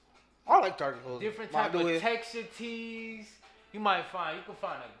 I like Target clothes. different My type of underwear. texture tees. You can find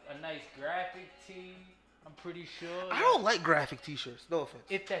a nice graphic tee. I'm pretty sure. I don't like graphic t-shirts. No offense.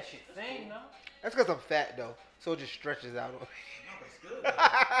 If that shit thing, no. That's because I'm fat though, so it just stretches out. No,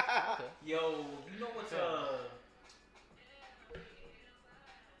 that's good. Yo, you know what's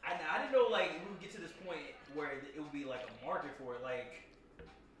I didn't know like we would get to this point where it would be like a market for it, like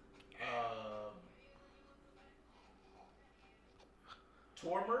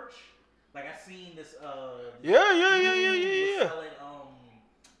tour merch. Like I seen this Yeah. selling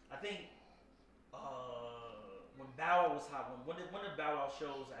I think when Bow Wow was hot, when did Bow Wow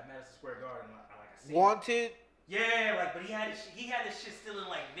shows at Madison Square Garden, I seen Wanted. Yeah, like, but he had this shit still in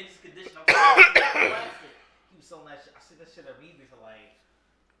like vintage condition. I'm plastic. He was selling that shit. I see that shit at eBay for like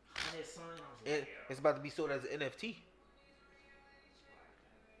 100 son. I was like, It's about to be sold as an NFT.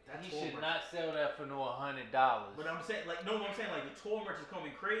 He should not sell that for no $100. But I'm saying, like, no, I'm saying like the tour merch is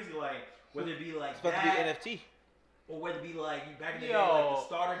coming crazy. Like, whether it be like It's about to be NFT. or whether it be like back in the day,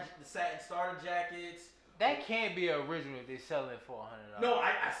 like the satin starter jackets. That can't be original if they sell it for $100. No,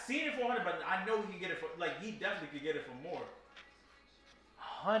 I seen it for 100, but I know he could get it for like he definitely could get it for more.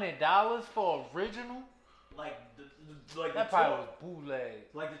 $100 for original? Like That probably was bootleg.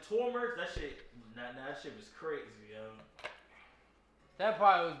 Like the tour merch, that shit was crazy, yo. That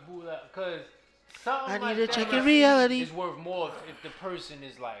probably was bootleg, cause something I like need to that check I in see reality. is worth more if the person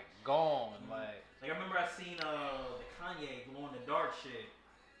is like gone. Like I remember I seen the Kanye glow in the dark shit.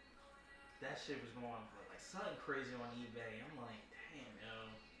 That shit was going for like something crazy on eBay. I'm like, damn, yo.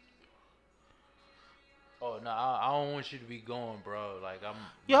 oh no, I don't want you to be going, bro. Like I'm.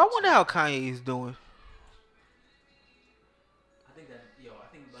 Yo, I wonder how Kanye is doing. I think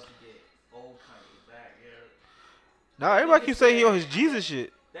we're about to get old Kanye back, yo. Nah, everybody keep saying he on his Jesus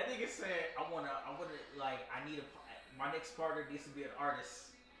shit. That nigga said, I wanna, like, my next partner needs to be an artist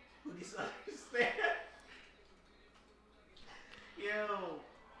who needs to understand. Yo.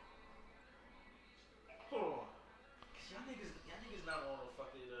 Hold on. Y'all niggas not on the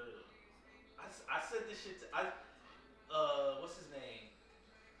fucking, I said this shit to, what's his name?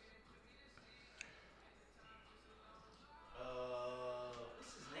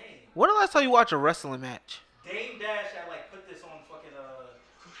 What's his name? When the last time you watched a wrestling match? Dame Dash had, like, put this on fucking, I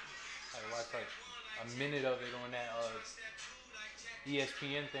watched like a minute of it on that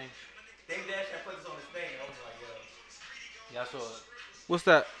ESPN thing. Dame Dash had put this on his thing. I was like, yo. Yeah, I saw it. What's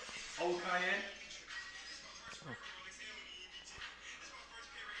that? Old Kanye?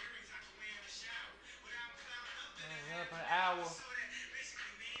 Up an hour.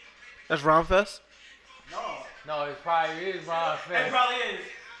 That's Romfest? No, it probably is Ron It Fest. probably is.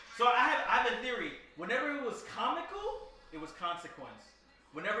 So I have a theory. Whenever it was comical, it was Consequence.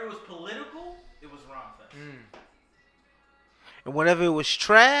 Whenever it was political, it was Ron Fest. And whenever it was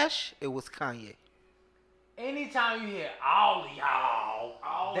trash, it was Kanye. Anytime you hear all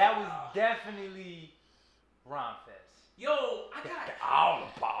y'all, that was definitely Ron Fest. Yo, I got All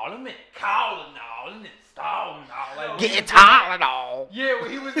the ball, and calling all, and installing all. Like, Getting tired and all. yeah, when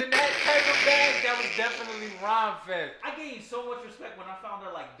he was in that type of bag, that was definitely Ron Fest. I gained so much respect when I found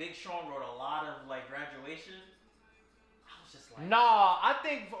out like Big Sean wrote a lot of like graduation. I was just like, Nah, I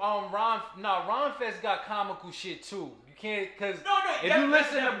think Ron Fest got comical shit too. You can't, cause No, if you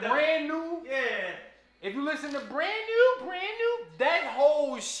listen to Brand New, yeah. if you listen to Brand New, that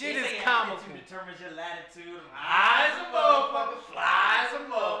whole shit is comical. Attitude determines your latitude. High as a motherfucker, fly as a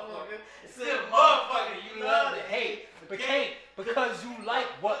motherfucker. It's still a motherfucker you love to hate, but can't because you like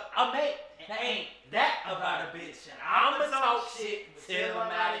what I make. Now ain't that about a bitch? And I'ma talk shit till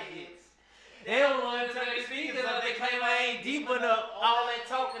I'm out of hits. They don't want to turn their speakers up. They claim I ain't deep enough. All that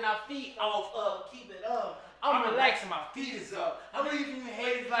talking, our feet off up, keep it up. I'm relaxing, my feet is up. I'm leaving you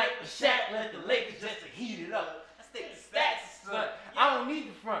haters like a Shaq left the Lakers just to heat it up. I stick the stats, son. I don't need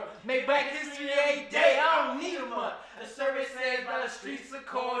the front. Make back history every day. I don't need a month. The survey says by the streets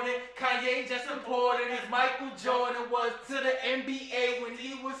according, Kanye just important as Michael Jordan was to the NBA when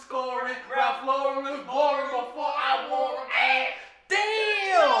he was scoring. Ralph Lauren was boring before I wore him.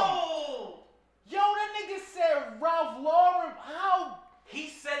 Damn! Yo, that nigga said Ralph Lauren. How? He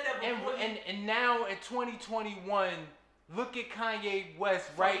said that before. And now in 2021, look at Kanye West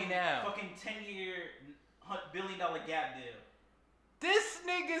right now. Fucking 10-year $1 billion gap deal. This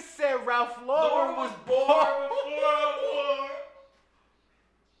nigga said Ralph Lauren was born before.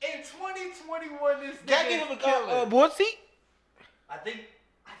 In 2021, this nigga That gave him is a board seat? I think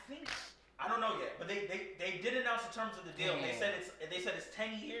I don't know yet, but they did announce the terms of the deal. And they said it's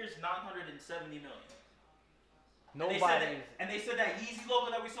 10 years, 970 million. Nobody. And they said that Yeezy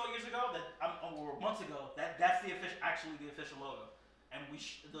logo that we saw years ago, or months ago, that's the official logo. And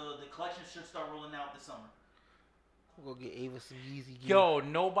the collection should start rolling out this summer. We'll go get Ava some Yeezy gear. Yo,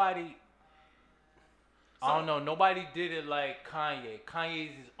 nobody. I don't know. Nobody did it like Kanye.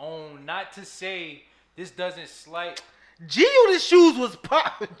 Kanye's his own. Not to say this doesn't slight. G-Unit shoes was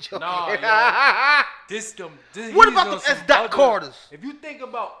popping. Nah, yo. This What he's about on the some S. Dot other- Carters? If you think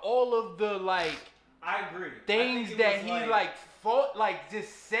about all of the like I agree. things I think it that was he like fought, like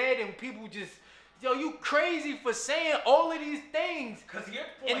just said, and people just, yo, you crazy for saying all of these things. Because your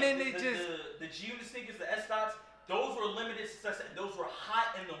point, And then the, they the, just- the G-Unit sneakers, the S-Dots, those were limited success. Those were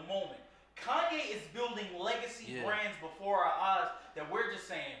hot in the moment. Kanye is building legacy brands before our eyes that we're just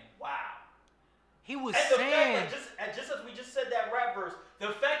saying, wow. He was And the saying, fact that just as we just said that rap verse, the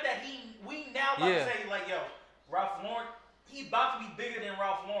fact that we now about to say, like, yo, Ralph Lauren, he about to be bigger than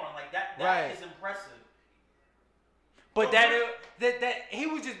Ralph Lauren. Like, that Right. is impressive. but So that he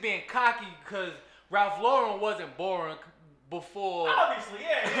was just being cocky because Ralph Lauren wasn't boring before. Obviously,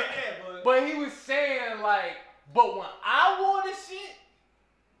 yeah, But he was saying like, but when I wore the shit,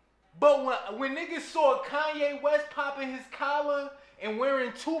 but when niggas saw Kanye West popping his collar and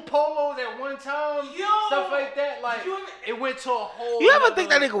wearing 2 polos at one time, Yo, stuff like that, like it went to a whole. You ever nother- think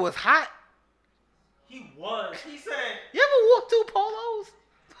that nigga was hot? he was. He said, You ever wore 2 polos?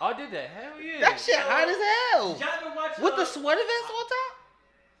 I did that. Hell yeah. That shit hot as hell. did y'all ever watch With the sweater vest on top?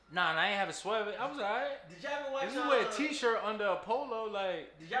 Nah, I ain't have a sweater. I was alright. Did y'all ever watch If you wear a t-shirt under a polo,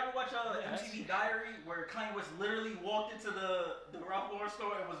 like Did y'all ever watch Yeah, MTV Diary where Kanye West literally walked into the Ralph Lauren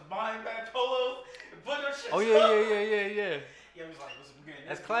store and was buying back polos and putting their shit oh up? yeah. Yeah, he was like, listen, we getting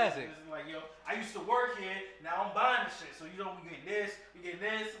this. That's classic. This. Like, yo, I used to work here, now I'm buying this shit. So, you know, we getting this, we getting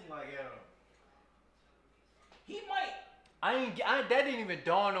this. I'm like, yo. He might. that didn't even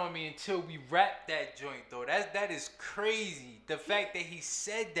dawn on me until we wrapped that joint though. That is crazy. The fact that he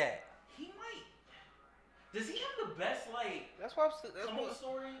said that. He might. Does he have the best, like, That's why I'm saying. come on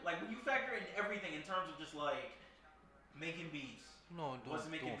story? Like, when you factor in everything in terms of just, like, making beats. You know,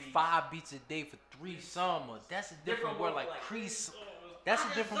 Wasn't doing making beats. 5 beats a day for 3 summer. That's a different word. Like crease. That's a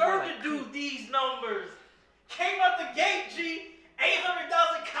I different deserve word. Like to do these numbers. Came out the gate, G.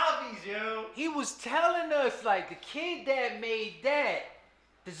 800,000 copies, yo. He was telling us like the kid that made that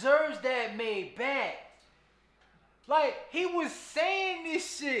deserves that made back. Like he was saying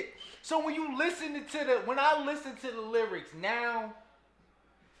this shit. So when you listen when I listen to the lyrics now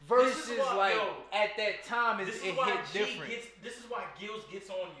versus This is why- like yo, at that time it This is hit why different. This is why Gills gets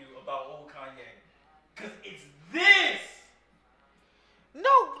on you about old Kanye. Cause it's this.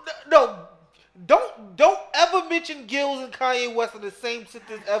 No. Don't ever mention Gills and Kanye West in the same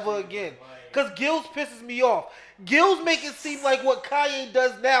sentence ever again. Cause Gills pisses me off. Gills make it seem like what Kanye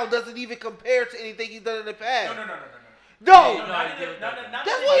does now doesn't even compare to anything he's done in the past. No. No, No, Not that's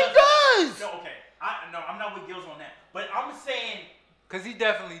that what he does. No, okay. I'm not with Gills on that. But I'm saying Cause he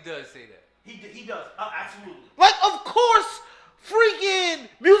definitely does say that. he does. Absolutely. Like, of course, freaking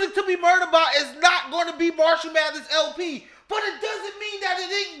Music to Be Murdered By is not going to be Marshall Mathers LP, but it doesn't mean that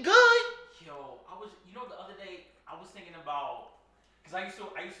it ain't good. Yo, the other day I was thinking about, cause I used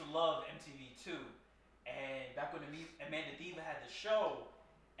to love MTV too, and back when Amanda Diva had the show,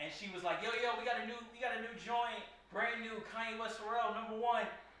 and she was like, yo, we got a new joint, brand new Kanye West Pharrell #1,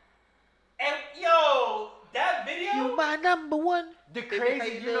 and yo, that video. You my number one. The Baby, crazy, how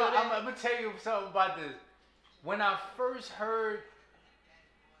you you know, doing? I'm gonna tell you something about this. When I first heard,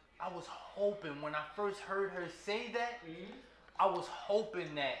 I was hoping when I first heard her say that, I was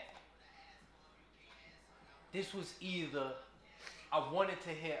hoping that this was either I wanted to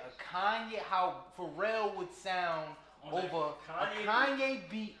hear a Kanye, how Pharrell would sound On the over Kanye a Kanye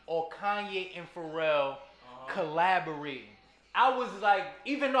beat or Kanye and Pharrell collaborating. I was like,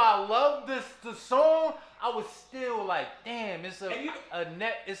 even though I love the song, I was still like, damn, it's a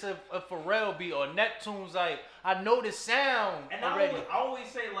Pharrell beat or Neptune's like, I know the sound And already. I always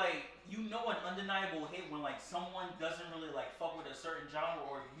say, like, you know, an undeniable hit when like someone doesn't really like fuck with a certain genre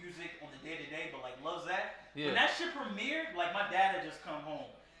or music on the day to day, but like loves that. Yeah. When that shit premiered, like my dad had just come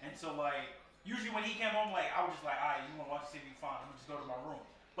home, and so like usually when he came home, like I was just like, alright, you wanna watch TV? Fine, I'm gonna just go to my room.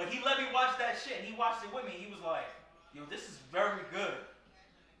 But he let me watch that shit, and he watched it with me. He was like, yo, this is very good.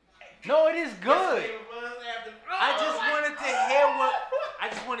 No, it is good. Yesterday was after- I just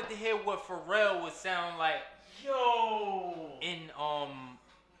wanted to hear what Pharrell would sound like Yo. in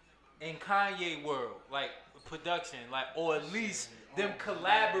Kanye world, like production, like or at least them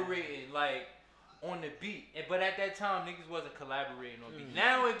collaborating like on the beat. But at that time, niggas wasn't collaborating on beat.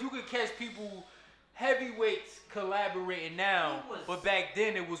 Now, if you could catch people heavyweights collaborating now, He was- but back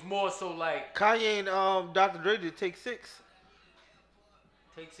then it was more so like Kanye and Dr. Dre did Take 6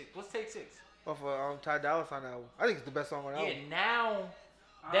 Take 6. What's Take 6? off of Ty Dolla $ign album. I think it's the best song on the Yeah, album. now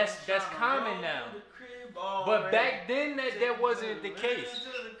that's common now. But back then that wasn't the case.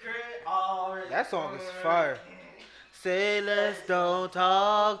 That song is fire. Say less, don't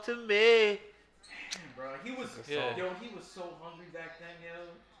talk to me. Bro, he was Yeah. yo, he was so hungry back then, yo.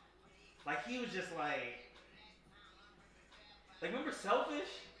 Like he was just like remember Selfish?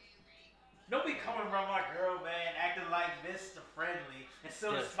 Nobody coming around my girl, man, acting like Mr. Friendly and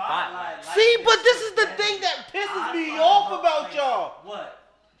still the Yeah, spotlight. Like See, but Mr. this is the Friendly. thing that pisses I me find off her, about like, y'all. What?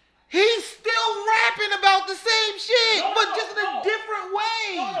 He's still rapping about the same shit, No, but no, just in a no. different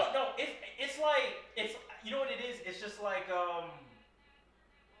way. No. It's like you know what it is? It's just like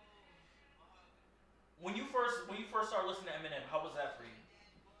when you first started listening to Eminem, how was that for you?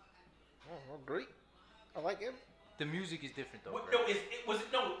 Oh, great. I like him. The music is different though.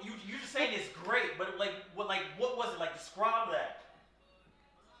 No, you're just saying it's great, but what was it? Like describe that.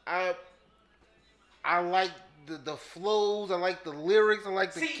 I like the flows. I like the lyrics. I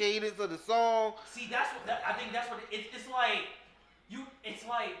like the See- cadence of the song. See, I think that's what it's like. It's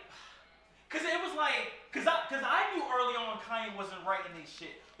like, cause it was like, cause I knew early on Kanye wasn't writing this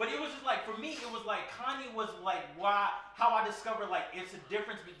shit, but it was just like for me, it was like Kanye was like how I discovered like it's a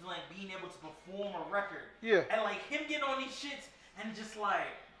difference between like being able to perform a record, Yeah. and like him getting on these shits and just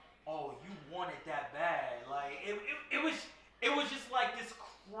like, oh, you want it that bad, like it was just like this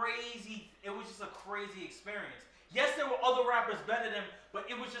crazy, it was just a crazy experience. Yes, there were other rappers better than him, but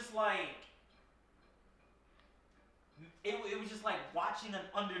it was just like. It was just like watching an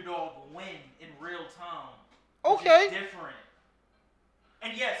underdog win in real time. Which Okay. is different.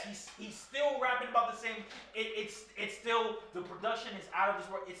 And yes, he's still rapping about the same. It's still the production is out of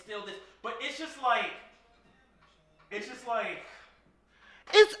this world. It's still this, but it's just like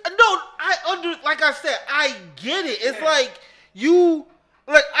It's no. Like I said, I get it. It's Yeah. like you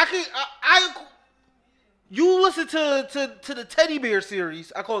like I you listen to the Teddy Bear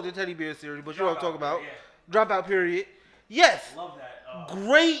series. I call it the Teddy Bear series, but you know what I'm talking about. Yeah, Dropout period. Yes. love that.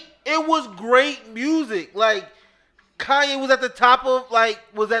 Great. It was great music. Like Kanye was at the top of I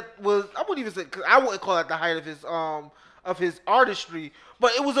wouldn't even say, cause I wouldn't call it the height of his artistry,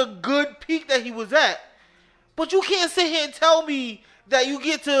 but it was a good peak that he was at. But you can't sit here and tell me that you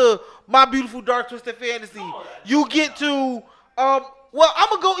get to My Beautiful Dark Twisted Fantasy. No, You get to well,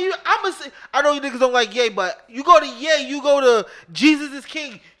 I know you niggas don't like Ye, but you go to Ye, you go to Jesus is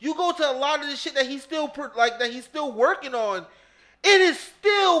King, you go to a lot of the shit that he's still working on. It is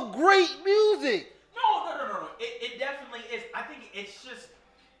still great music. No. It definitely is. I think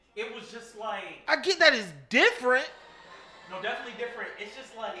it was just like I get that it's different. no, definitely different. It's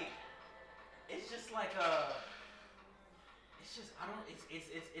just like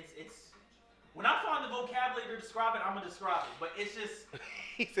it's when I find the vocabulary to describe it, I'm gonna describe it. But it's just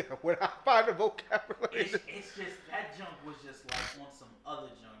He said, when I find the vocabulary. it's just that junk was just like on some other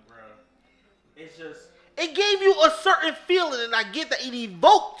junk, bro. It's just It gave you a certain feeling, and I get that. It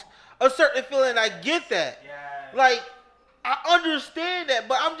evoked a certain feeling, and I get that. yeah. Like, I understand that,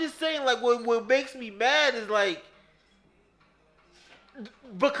 but I'm just saying, like, what makes me mad is, like,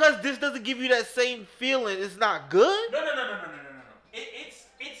 because this doesn't give you that same feeling, it's not good? No.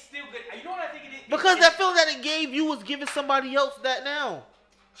 It's still good. You know what I think it is? Because that feeling that it gave you was giving somebody else that now.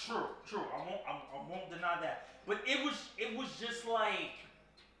 True. I won't deny that. But it was just like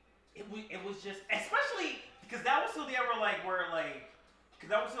it was just especially because that was still the era because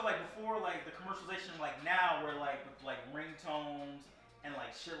that was still like before like the commercialization like now where like with like ringtones and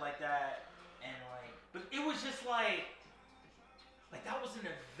like shit like that and like but it was just like that was an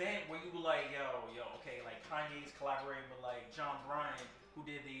event where you were like yo okay like Kanye's collaborating with like John Bryan who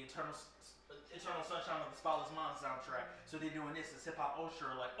did the Eternal Sunshine of the Spotless Mind soundtrack. So they're doing this as Hip Hop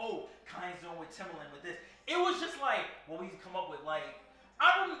Ultra. Like, oh, Kanye's doing with Timbaland with this. It was just like what we come up with. Like,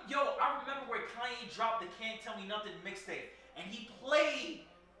 I remember where Kanye dropped the Can't Tell Me Nothing mixtape, and he played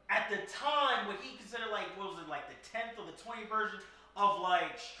at the time what he considered like what was it like the 10th or the 20th version of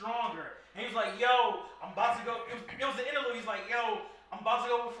like Stronger. And he was like, yo, I'm about to go. It was the interlude. He's like, yo, I'm about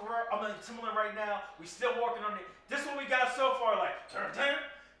to go with Pharrell. I'm in Timbaland right now. We still working on it. This one we got so far. Like, I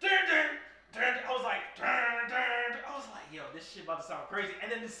was like, yo, this shit about to sound crazy.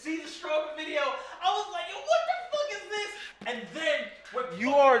 And then to see the Stronger video, I was like, yo, what the fuck is this? And then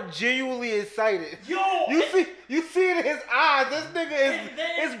You are genuinely excited. yo, You see it in his eyes. This nigga And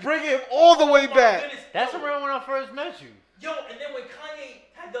then- is bringing him all the way oh my back. goodness, That's yo, around when I first met you. Yo, and then when Kanye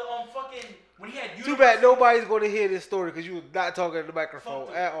had the when he had Too bad nobody's going to hear this story because you were not talking to the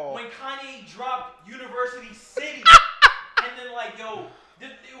microphone at all. When Kanye dropped University City, and then like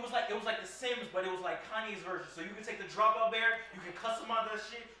it was like The Sims, but it was like Kanye's version. So you can take the Dropout Bear, you can customize that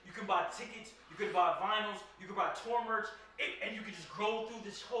shit, you can buy tickets, you can buy vinyls, you can buy tour merch, and you can just go through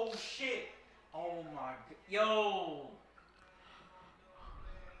this whole shit. Oh my god, yo.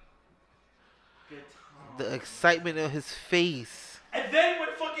 Good time. The excitement of his face. And then when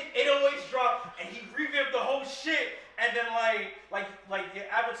fucking 808s dropped and he revamped the whole shit, and then like your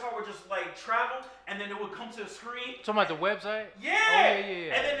avatar would just like travel, and then it would come to the screen. Talking about the website? Yeah. Oh,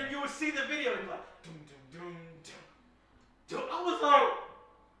 yeah. And then you would see the video, and you're like, dum dum dum dum. I was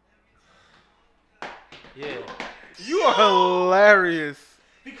like, Yeah. You are hilarious.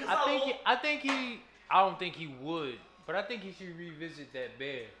 because I don't think he would, but I think he should revisit that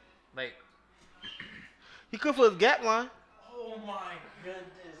bear. Like, He could for his Gap line. oh my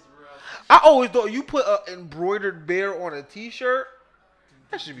goodness, bro. I always thought you put an embroidered bear on a T-shirt.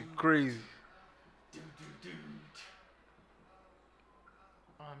 That should be crazy. Dum, dum, dum.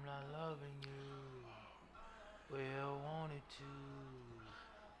 I'm not loving you. Well, wanted to.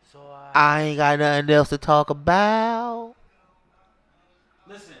 So I ain't got nothing else to talk about.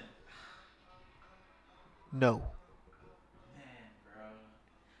 Listen, No. man, bro.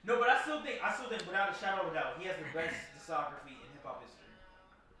 No, but I still think, without a shadow of a doubt, he has the best discography in hip hop history.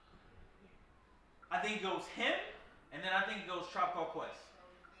 I think it goes him, and then I think it goes Tribe Called Quest.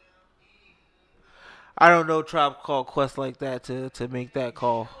 I don't know Tribe Called Quest like that to make that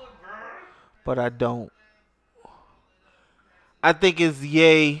call. But I don't. I think it's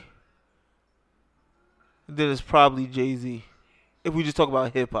Ye. Then it's probably Jay-Z. If we just talk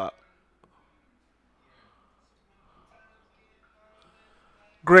about hip hop.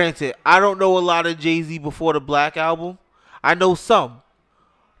 Granted, I don't know a lot of Jay-Z before the Black Album. I know some.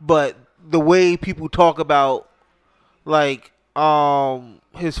 But the way people talk about like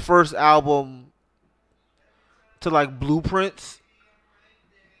his first album to like Blueprints,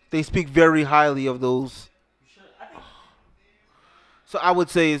 they speak very highly of those. So I would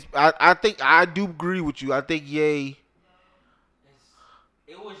say I think I do agree with you. I think Ye.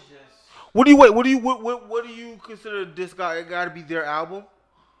 It was just. What do you consider this guy? It got to be their album?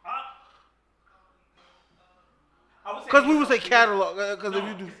 I would say Because we would say catalog. Because No, if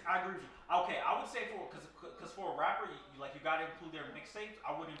you do, I agree with you. Okay, I would say because for a rapper, you gotta include their mixtapes.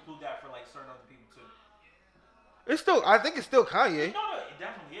 I would include that for like certain other people too. it's still. I think it's still Kanye. No, it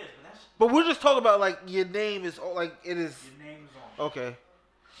definitely is. But that's But we're just talking about like your name is like it is. your name is on. Okay.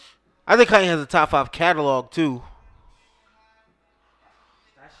 I think Kanye has a top 5 catalog too.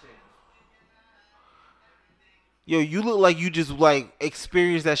 That shit. Yo, you look like you just like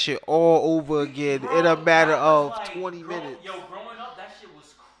experienced that shit all over again in a matter that was, of 20 minutes. Yo, growing up, that shit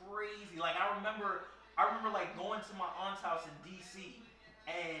was crazy. Like I remember like going to my aunt's house in DC,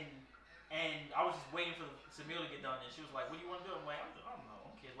 and I was just waiting for the meal to get done, and she was like, "What do you want to do?" I'm like, "I don't know,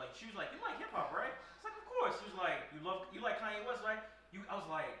 I'm kid." Like she was like, "You like hip hop, right?" It's like, "Of course." She was like, "You like Kanye West, right?" I was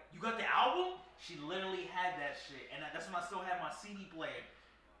like, "You got the album?" She literally had that shit, and that's when I still had my CD player.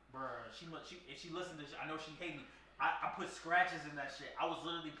 Bruh, if she listened to this, I know she hate me. I put scratches in that shit. I was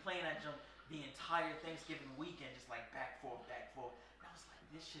literally playing that jump the entire Thanksgiving weekend, just like back, forth. And I was like,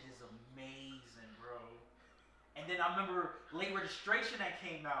 this shit is amazing, bro. And then I remember Late Registration that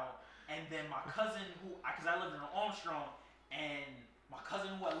came out, and then my cousin because I lived in Armstrong, and my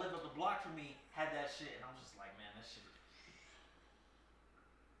cousin who had lived up the block from me had that shit, and I was just like, man, that shit.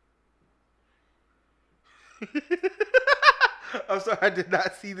 I'm sorry, I did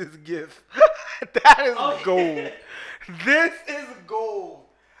not see this gift. That is gold. Yeah. This is gold.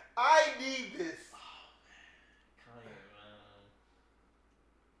 I need this. Kanye, man.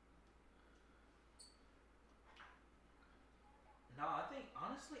 No,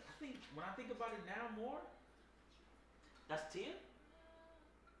 honestly, when I think about it now more, that's Tia?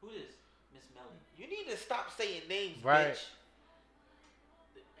 Who is Miss Melly? You need to stop saying names, Right. bitch.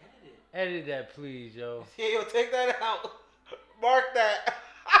 Edit it. edit that, please, yo. Yeah, yo, take that out. Mark that.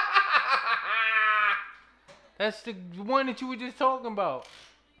 That's the one that you were just talking about.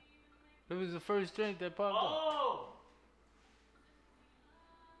 It was the first drink that popped up. Oh!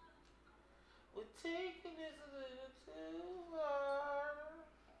 We're taking this a little too far.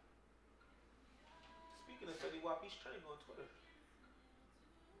 Speaking of Teddy Wap, he's trending on Twitter.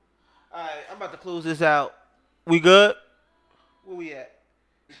 Alright, I'm about to close this out. We good? Where we at?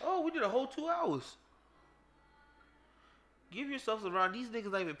 Oh, we did a whole 2 hours. Give yourselves a round. These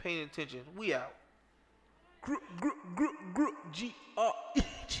niggas not even paying attention. We out. G-R.